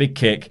 There's a big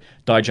kick.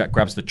 Dijak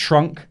grabs the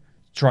trunks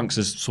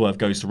as Swerve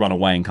goes to run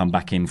away and come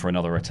back in for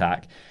another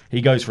attack. He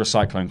goes for a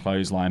cyclone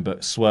clothesline,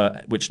 but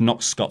Swerve, which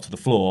knocks Scott to the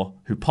floor,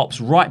 who pops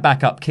right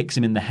back up, kicks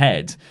him in the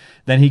head.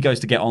 Then he goes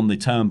to get on the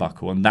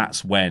turnbuckle, and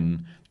that's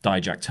when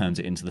Dijak turns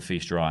it into the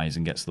Feast Your Eyes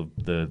and gets the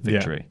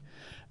victory.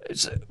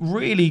 It's a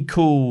really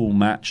cool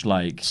match,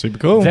 like super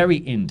cool, very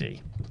indie.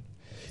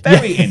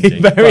 Very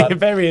indie.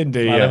 very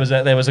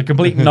indie. There was a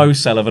complete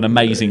no-sell of an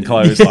amazing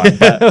clothesline.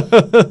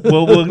 But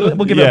we'll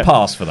give it a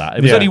pass for that.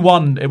 It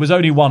was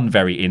only one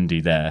very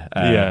indie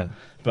there.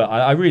 But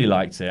I really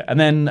liked it. And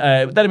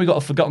then we got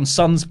a Forgotten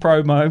Sons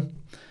promo.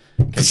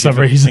 For some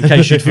reason. In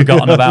case you'd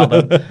forgotten about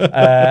them.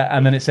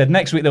 And then it said,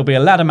 next week there'll be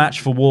a ladder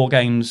match for War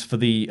Games for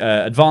the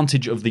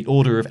advantage of the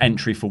order of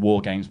entry for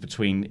War Games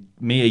between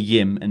Mia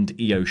Yim and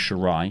Io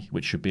Shirai,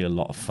 which should be a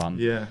lot of fun.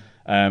 Yeah.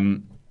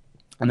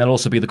 And there'll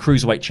also be the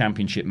Cruiserweight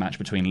Championship match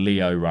between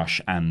Leo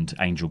Rush and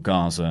Angel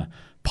Garza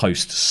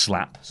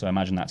post-slap. So I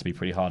imagine that to be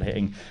pretty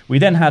hard-hitting. We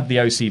then had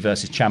the OC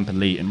versus Ciampa,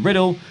 Lee and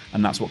Riddle,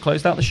 and that's what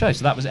closed out the show.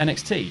 So that was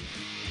NXT.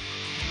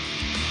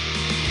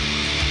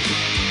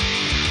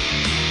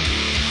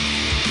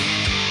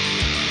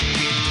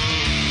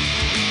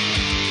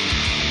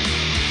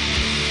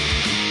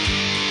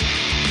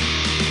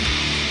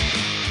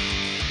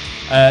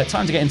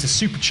 Time to get into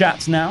Super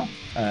Chats now.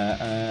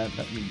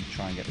 Let me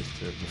try and get this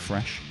to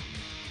refresh.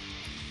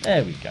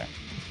 There we go.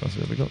 That's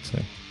what we got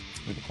to.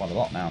 We've got quite a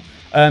lot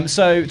now.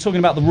 So, talking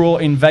about the Raw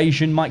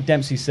invasion, Mike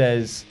Dempsey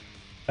says,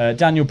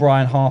 Daniel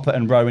Bryan, Harper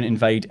and Rowan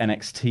invade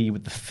NXT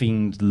with the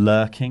Fiend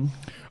lurking.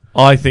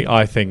 I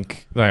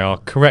think they are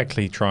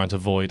correctly trying to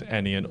avoid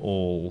any and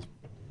all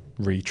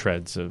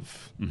retreads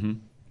of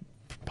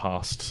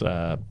past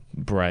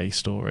Bray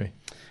story.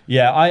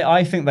 Yeah,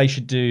 I think they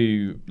should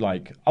do,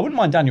 like, I wouldn't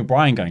mind Daniel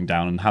Bryan going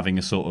down and having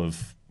a sort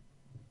of,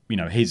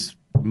 his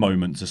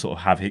moment to sort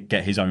of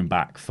get his own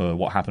back for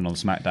what happened on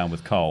SmackDown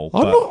with Cole.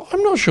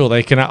 I'm not sure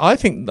they can.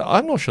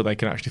 I'm not sure they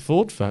can actually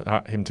afford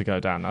for him to go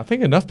down. I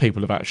think enough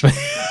people have actually.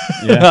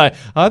 Yeah.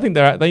 I think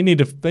they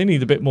need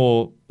a bit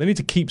more. They need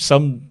to keep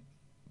some.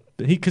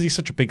 Because he's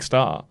such a big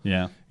star.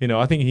 Yeah.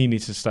 I think he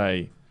needs to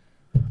stay.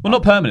 Well,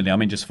 not permanently. I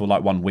mean, just for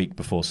like 1 week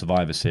before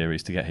Survivor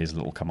Series to get his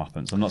little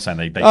comeuppance. I'm not saying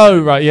they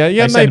oh right, yeah,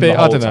 send him maybe. the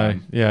I whole don't know.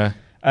 time. Yeah.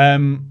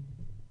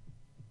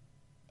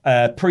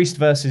 Priest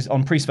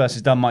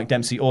versus Dunn. Mike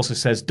Dempsey also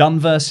says Dunn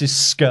versus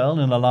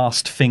Skrull in a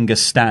last finger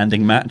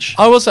standing match.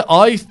 I will say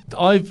I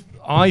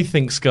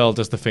think Skrull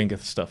does the finger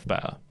stuff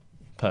better,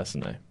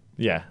 personally.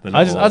 Yeah,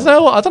 I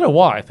don't know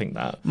why I think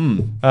that.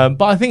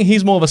 But I think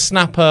he's more of a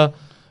snapper.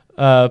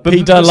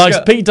 Pete Dunne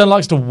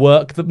likes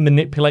to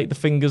manipulate the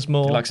fingers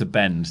more. He likes to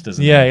bend,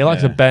 doesn't he? Yeah, he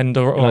likes to bend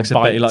or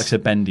bite. He likes a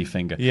bendy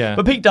finger. Yeah.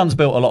 But Pete Dunne's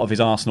built a lot of his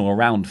arsenal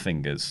around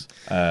fingers,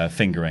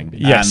 fingering.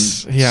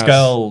 Yes, and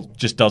Skrull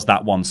just does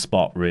that one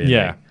spot, really.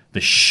 Yeah. The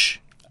shh.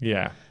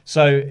 Yeah.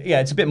 So, yeah,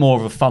 it's a bit more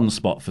of a fun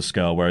spot for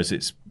Skrull, whereas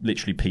it's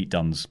literally Pete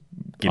Dunne's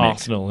gimmick.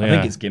 Arsenal, I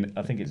think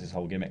it's his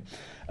whole gimmick.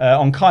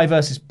 On Kai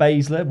versus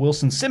Baszler,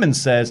 Wilson Simmons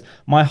says,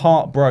 my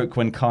heart broke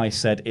when Kai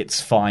said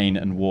it's fine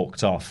and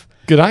walked off.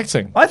 Good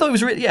acting. I thought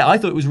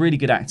it was really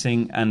good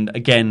acting. And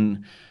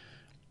again,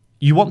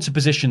 you want to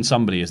position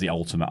somebody as the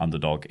ultimate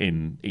underdog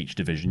in each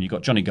division. You've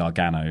got Johnny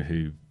Gargano,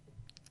 who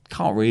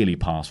can't really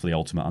pass for the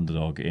ultimate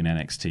underdog in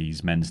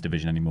NXT's men's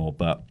division anymore,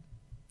 but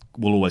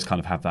will always kind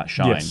of have that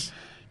shine. Yes.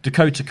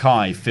 Dakota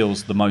Kai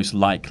feels the most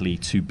likely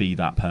to be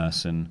that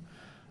person.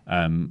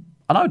 And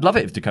I would love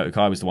it if Dakota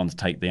Kai was the one to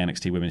take the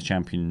NXT Women's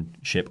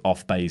Championship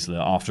off Baszler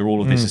after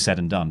all of this is said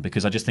and done,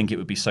 because I just think it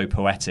would be so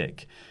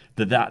poetic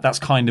that's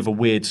kind of a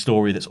weird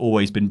story that's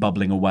always been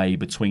bubbling away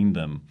between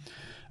them.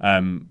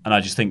 And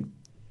I just think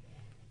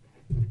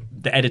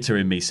the editor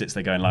in me sits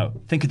there going,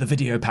 like, think of the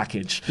video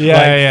package.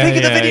 Think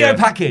of the video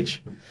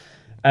package.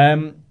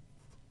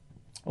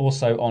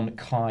 Also on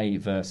Kai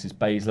versus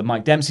Baszler,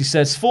 Mike Dempsey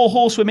says, 4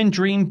 horsewomen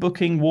dream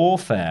booking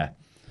warfare.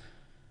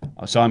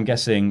 So I'm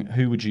guessing,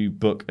 who would you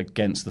book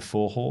against the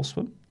 4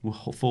 horsewomen?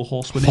 4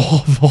 horsewomen?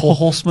 4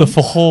 horsemen? The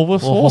 4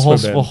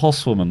 horsewomen? 4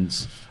 horsewomen.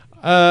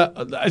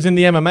 As in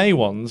the MMA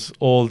ones,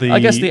 or the... I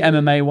guess the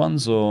MMA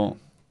ones, or...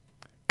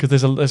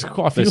 Because there's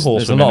quite a few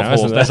horsewomen.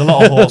 There's a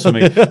lot of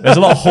horsewomen. There's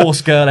a lot of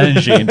horse girl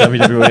energy in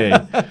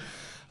WWE.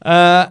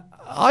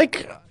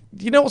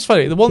 You know what's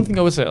funny? The one thing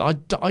I would say, I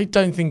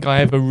don't think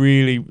I ever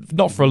really,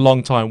 not for a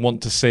long time,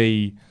 want to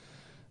see...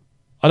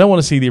 I don't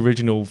want to see the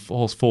original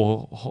I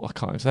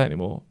can't even say it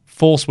anymore.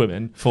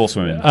 Forcewomen.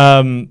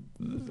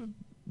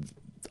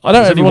 I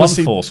don't ever want to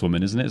see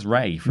Forcewoman, isn't it? It's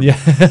Ray.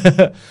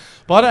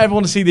 But I don't ever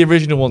want to see the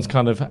original ones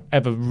kind of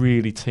ever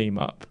really team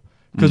up,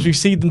 because we've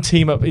seen them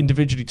team up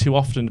individually too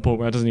often to the point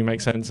where it doesn't even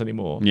make sense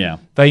anymore. Yeah,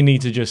 they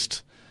need to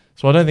just.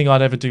 So I don't think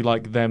I'd ever do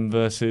like them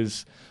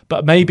versus,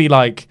 but maybe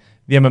like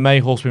the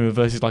MMA horsewomen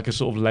versus like a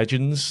sort of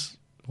Legends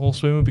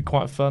horsewomen would be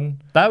quite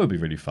fun. That would be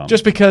really fun.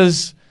 Just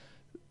because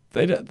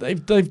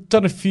they've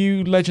done a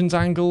few Legends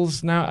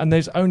angles now, and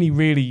there's only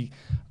really.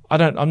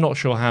 I'm not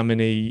sure how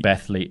many.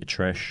 Beth, Lita,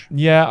 Trish.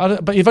 Yeah,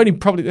 but you've only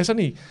probably I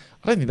don't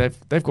think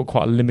they've got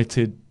quite a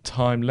limited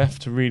time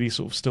left to really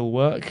sort of still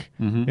work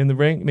in the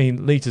ring. I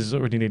mean, Lita's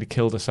already nearly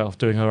killed herself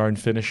doing her own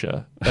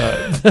finisher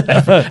every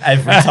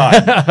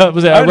time.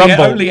 Was it a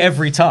Rumble? Only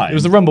every time. It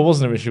was the Rumble,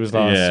 wasn't it? When she was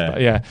last. Yeah.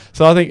 Yeah.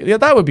 So I think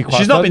that would be quite.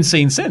 She's fun. not been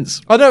seen since.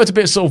 I know it's a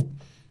bit sort of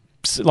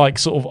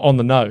on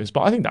the nose,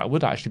 but I think that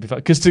would actually be fun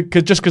because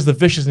the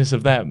viciousness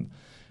of them.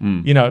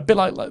 You know, a bit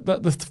like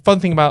the fun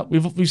thing about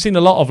we've seen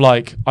a lot of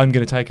like I'm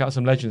going to take out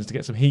some Legends to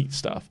get some heat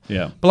stuff.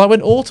 Yeah. But like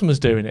when Autumn was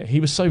doing it, he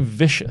was so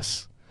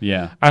vicious.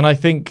 Yeah. And I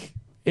think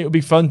it would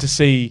be fun to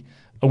see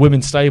a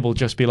women's stable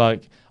just be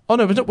like, oh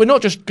no, we're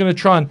not just going to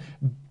try and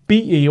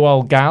beat you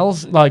old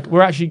gals. Like we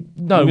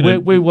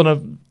want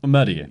to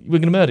murder you. We're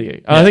going to murder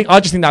you. And I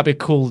just think that'd be a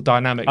cool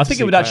dynamic. I think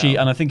it would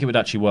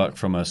actually work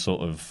from a sort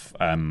of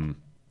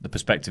the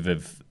perspective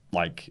of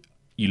like.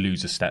 You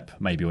lose a step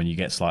maybe when you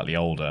get slightly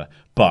older,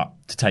 but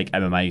to take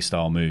MMA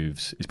style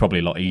moves is probably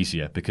a lot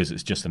easier because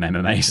it's just an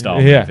MMA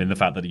style move in the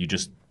fact that you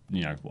just,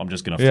 I'm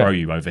just going to throw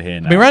you over here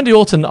now. I mean, Randy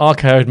Orton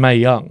RKO'd Mae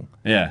Young.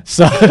 Yeah.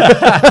 So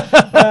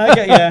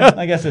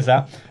I guess there's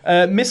that.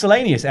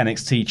 Miscellaneous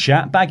NXT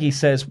chat. Baggy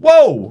says,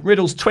 whoa,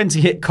 Riddle's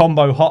 20-hit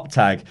combo hot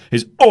tag,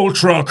 his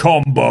ultra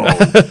combo,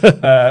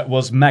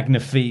 was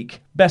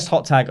magnifique. Best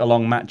hot tag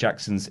along with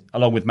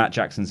Matt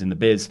Jackson's in the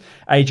biz.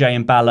 AJ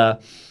and Balor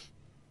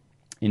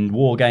in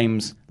War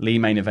Games, Lee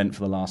main event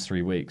for the last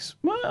 3 weeks.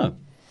 Well,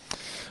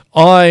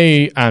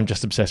 I am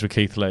just obsessed with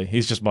Keith Lee.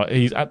 He's just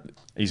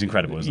he's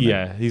incredible, isn't he?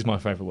 Yeah, he's my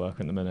favourite worker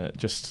at the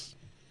minute.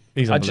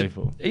 He's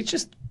unbelievable. He's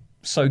just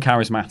so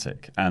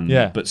charismatic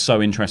but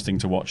so interesting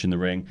to watch in the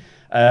ring.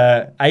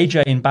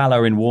 AJ and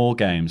Balor in War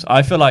Games.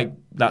 I feel like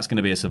that's going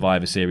to be a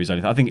Survivor Series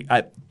only. I think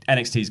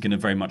NXT is going to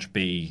very much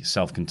be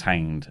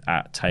self-contained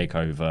at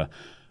TakeOver,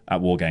 at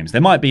War Games.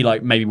 There might be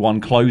maybe one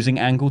closing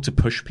angle to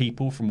push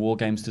people from War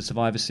Games to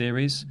Survivor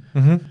Series.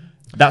 Mm-hmm.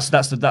 That's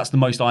the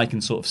most I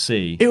can sort of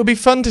see. It would be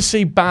fun to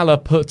see Balor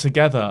put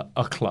together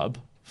a club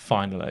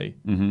finally,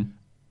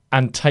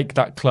 and take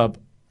that club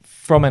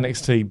from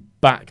NXT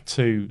back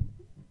to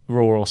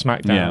Raw or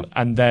SmackDown,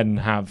 and then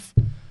have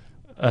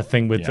a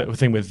thing with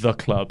the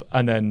club,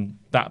 and then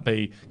that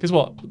be because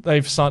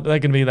they've signed, they're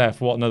going to be there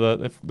for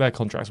their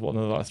contracts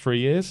another 3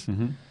 years.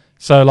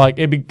 So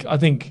it'd be, I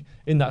think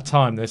in that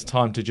time there's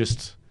time to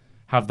just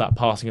have that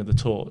passing of the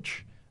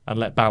torch and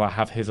let Balor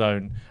have his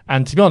own.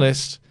 And to be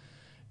honest,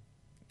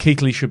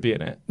 Keith Lee should be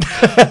in it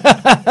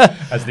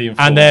as the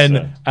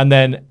enforcer, and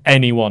then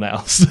anyone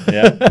else.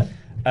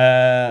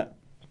 I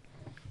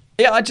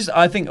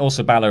think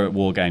also Balor at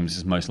War Games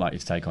is most likely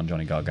to take on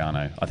Johnny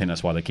Gargano. I think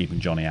that's why they're keeping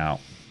Johnny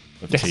out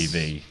of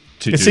TV.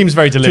 It seems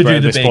very deliberate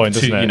at this point,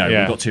 doesn't it?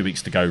 We've got 2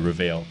 weeks to go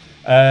reveal.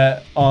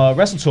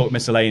 Wrestle Talk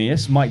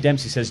Miscellaneous. Mike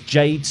Dempsey says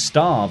Jade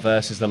Starr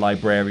versus the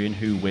Librarian.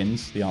 Who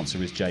wins? The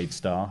answer is Jade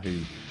Starr, who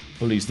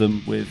bullies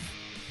them with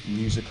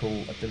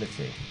musical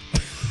ability.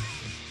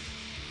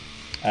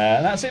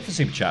 And that's it for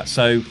Super Chat.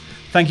 So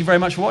thank you very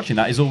much for watching.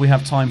 That is all we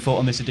have time for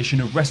on this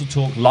edition of Wrestle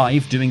Talk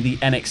Live, doing the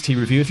NXT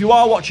review. If you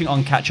are watching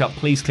on Catch Up,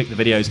 please click the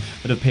videos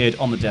that have appeared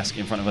on the desk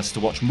in front of us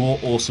to watch more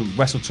awesome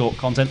Wrestle Talk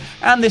content,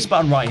 and this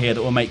button right here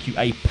that will make you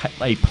a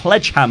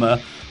pledge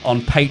hammer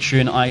on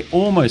Patreon. I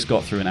almost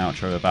got through an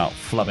outro about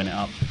flubbing it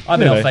up. I've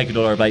been El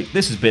Fakador Blake.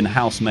 This has been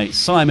housemate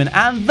Simon,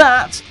 and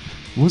that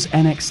was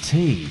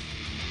NXT.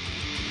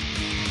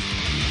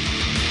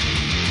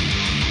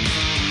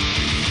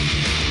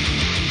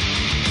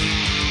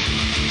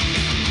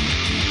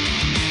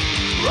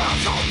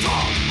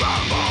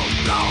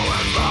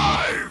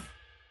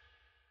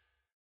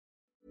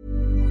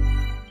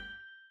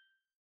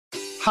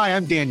 Hi,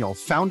 I'm Daniel,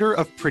 founder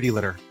of Pretty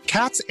Litter.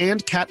 Cats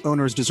and cat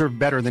owners deserve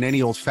better than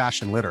any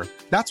old-fashioned litter.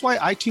 That's why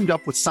I teamed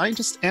up with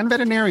scientists and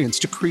veterinarians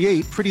to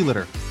create Pretty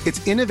Litter.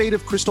 Its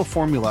innovative crystal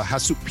formula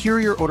has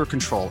superior odor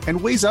control and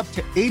weighs up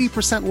to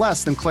 80%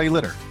 less than clay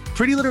litter.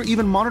 Pretty Litter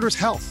even monitors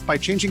health by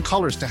changing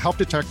colors to help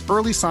detect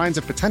early signs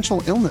of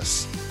potential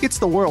illness. It's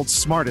the world's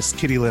smartest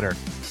kitty litter.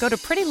 Go to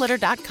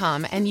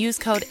prettylitter.com and use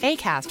code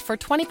ACAST for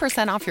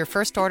 20% off your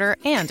first order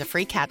and a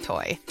free cat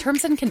toy.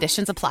 Terms and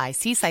conditions apply.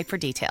 See site for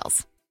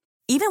details.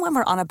 Even when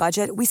we're on a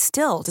budget, we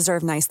still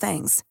deserve nice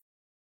things.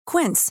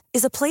 Quince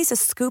is a place to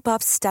scoop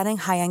up stunning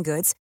high-end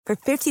goods for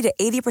 50 to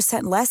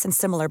 80% less than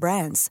similar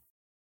brands.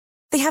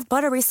 They have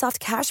buttery soft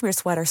cashmere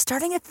sweaters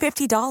starting at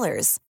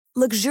 $50,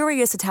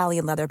 luxurious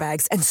Italian leather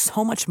bags, and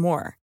so much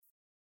more.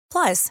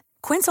 Plus,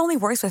 Quince only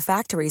works with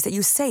factories that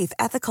use safe,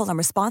 ethical, and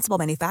responsible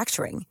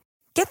manufacturing.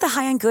 Get the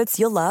high-end goods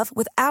you'll love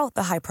without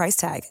the high price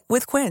tag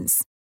with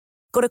Quince.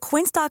 Go to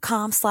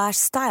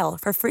quince.com/style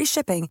for free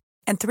shipping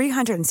and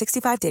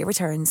 365-day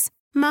returns.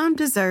 Mom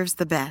deserves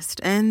the best,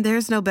 and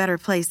there's no better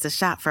place to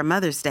shop for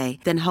Mother's Day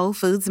than Whole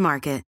Foods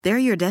Market. They're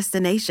your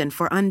destination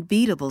for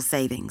unbeatable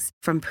savings,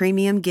 from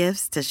premium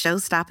gifts to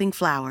show-stopping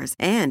flowers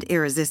and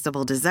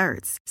irresistible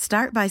desserts.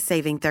 Start by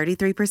saving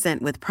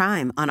 33% with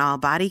Prime on all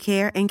body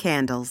care and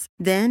candles.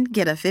 Then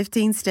get a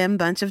 15-stem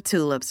bunch of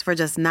tulips for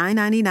just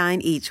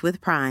 $9.99 each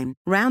with Prime.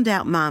 Round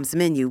out Mom's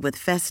menu with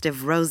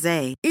festive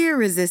rosé,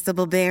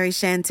 irresistible berry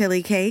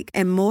chantilly cake,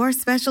 and more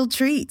special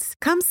treats.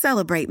 Come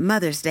celebrate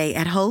Mother's Day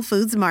at Whole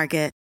Foods Market.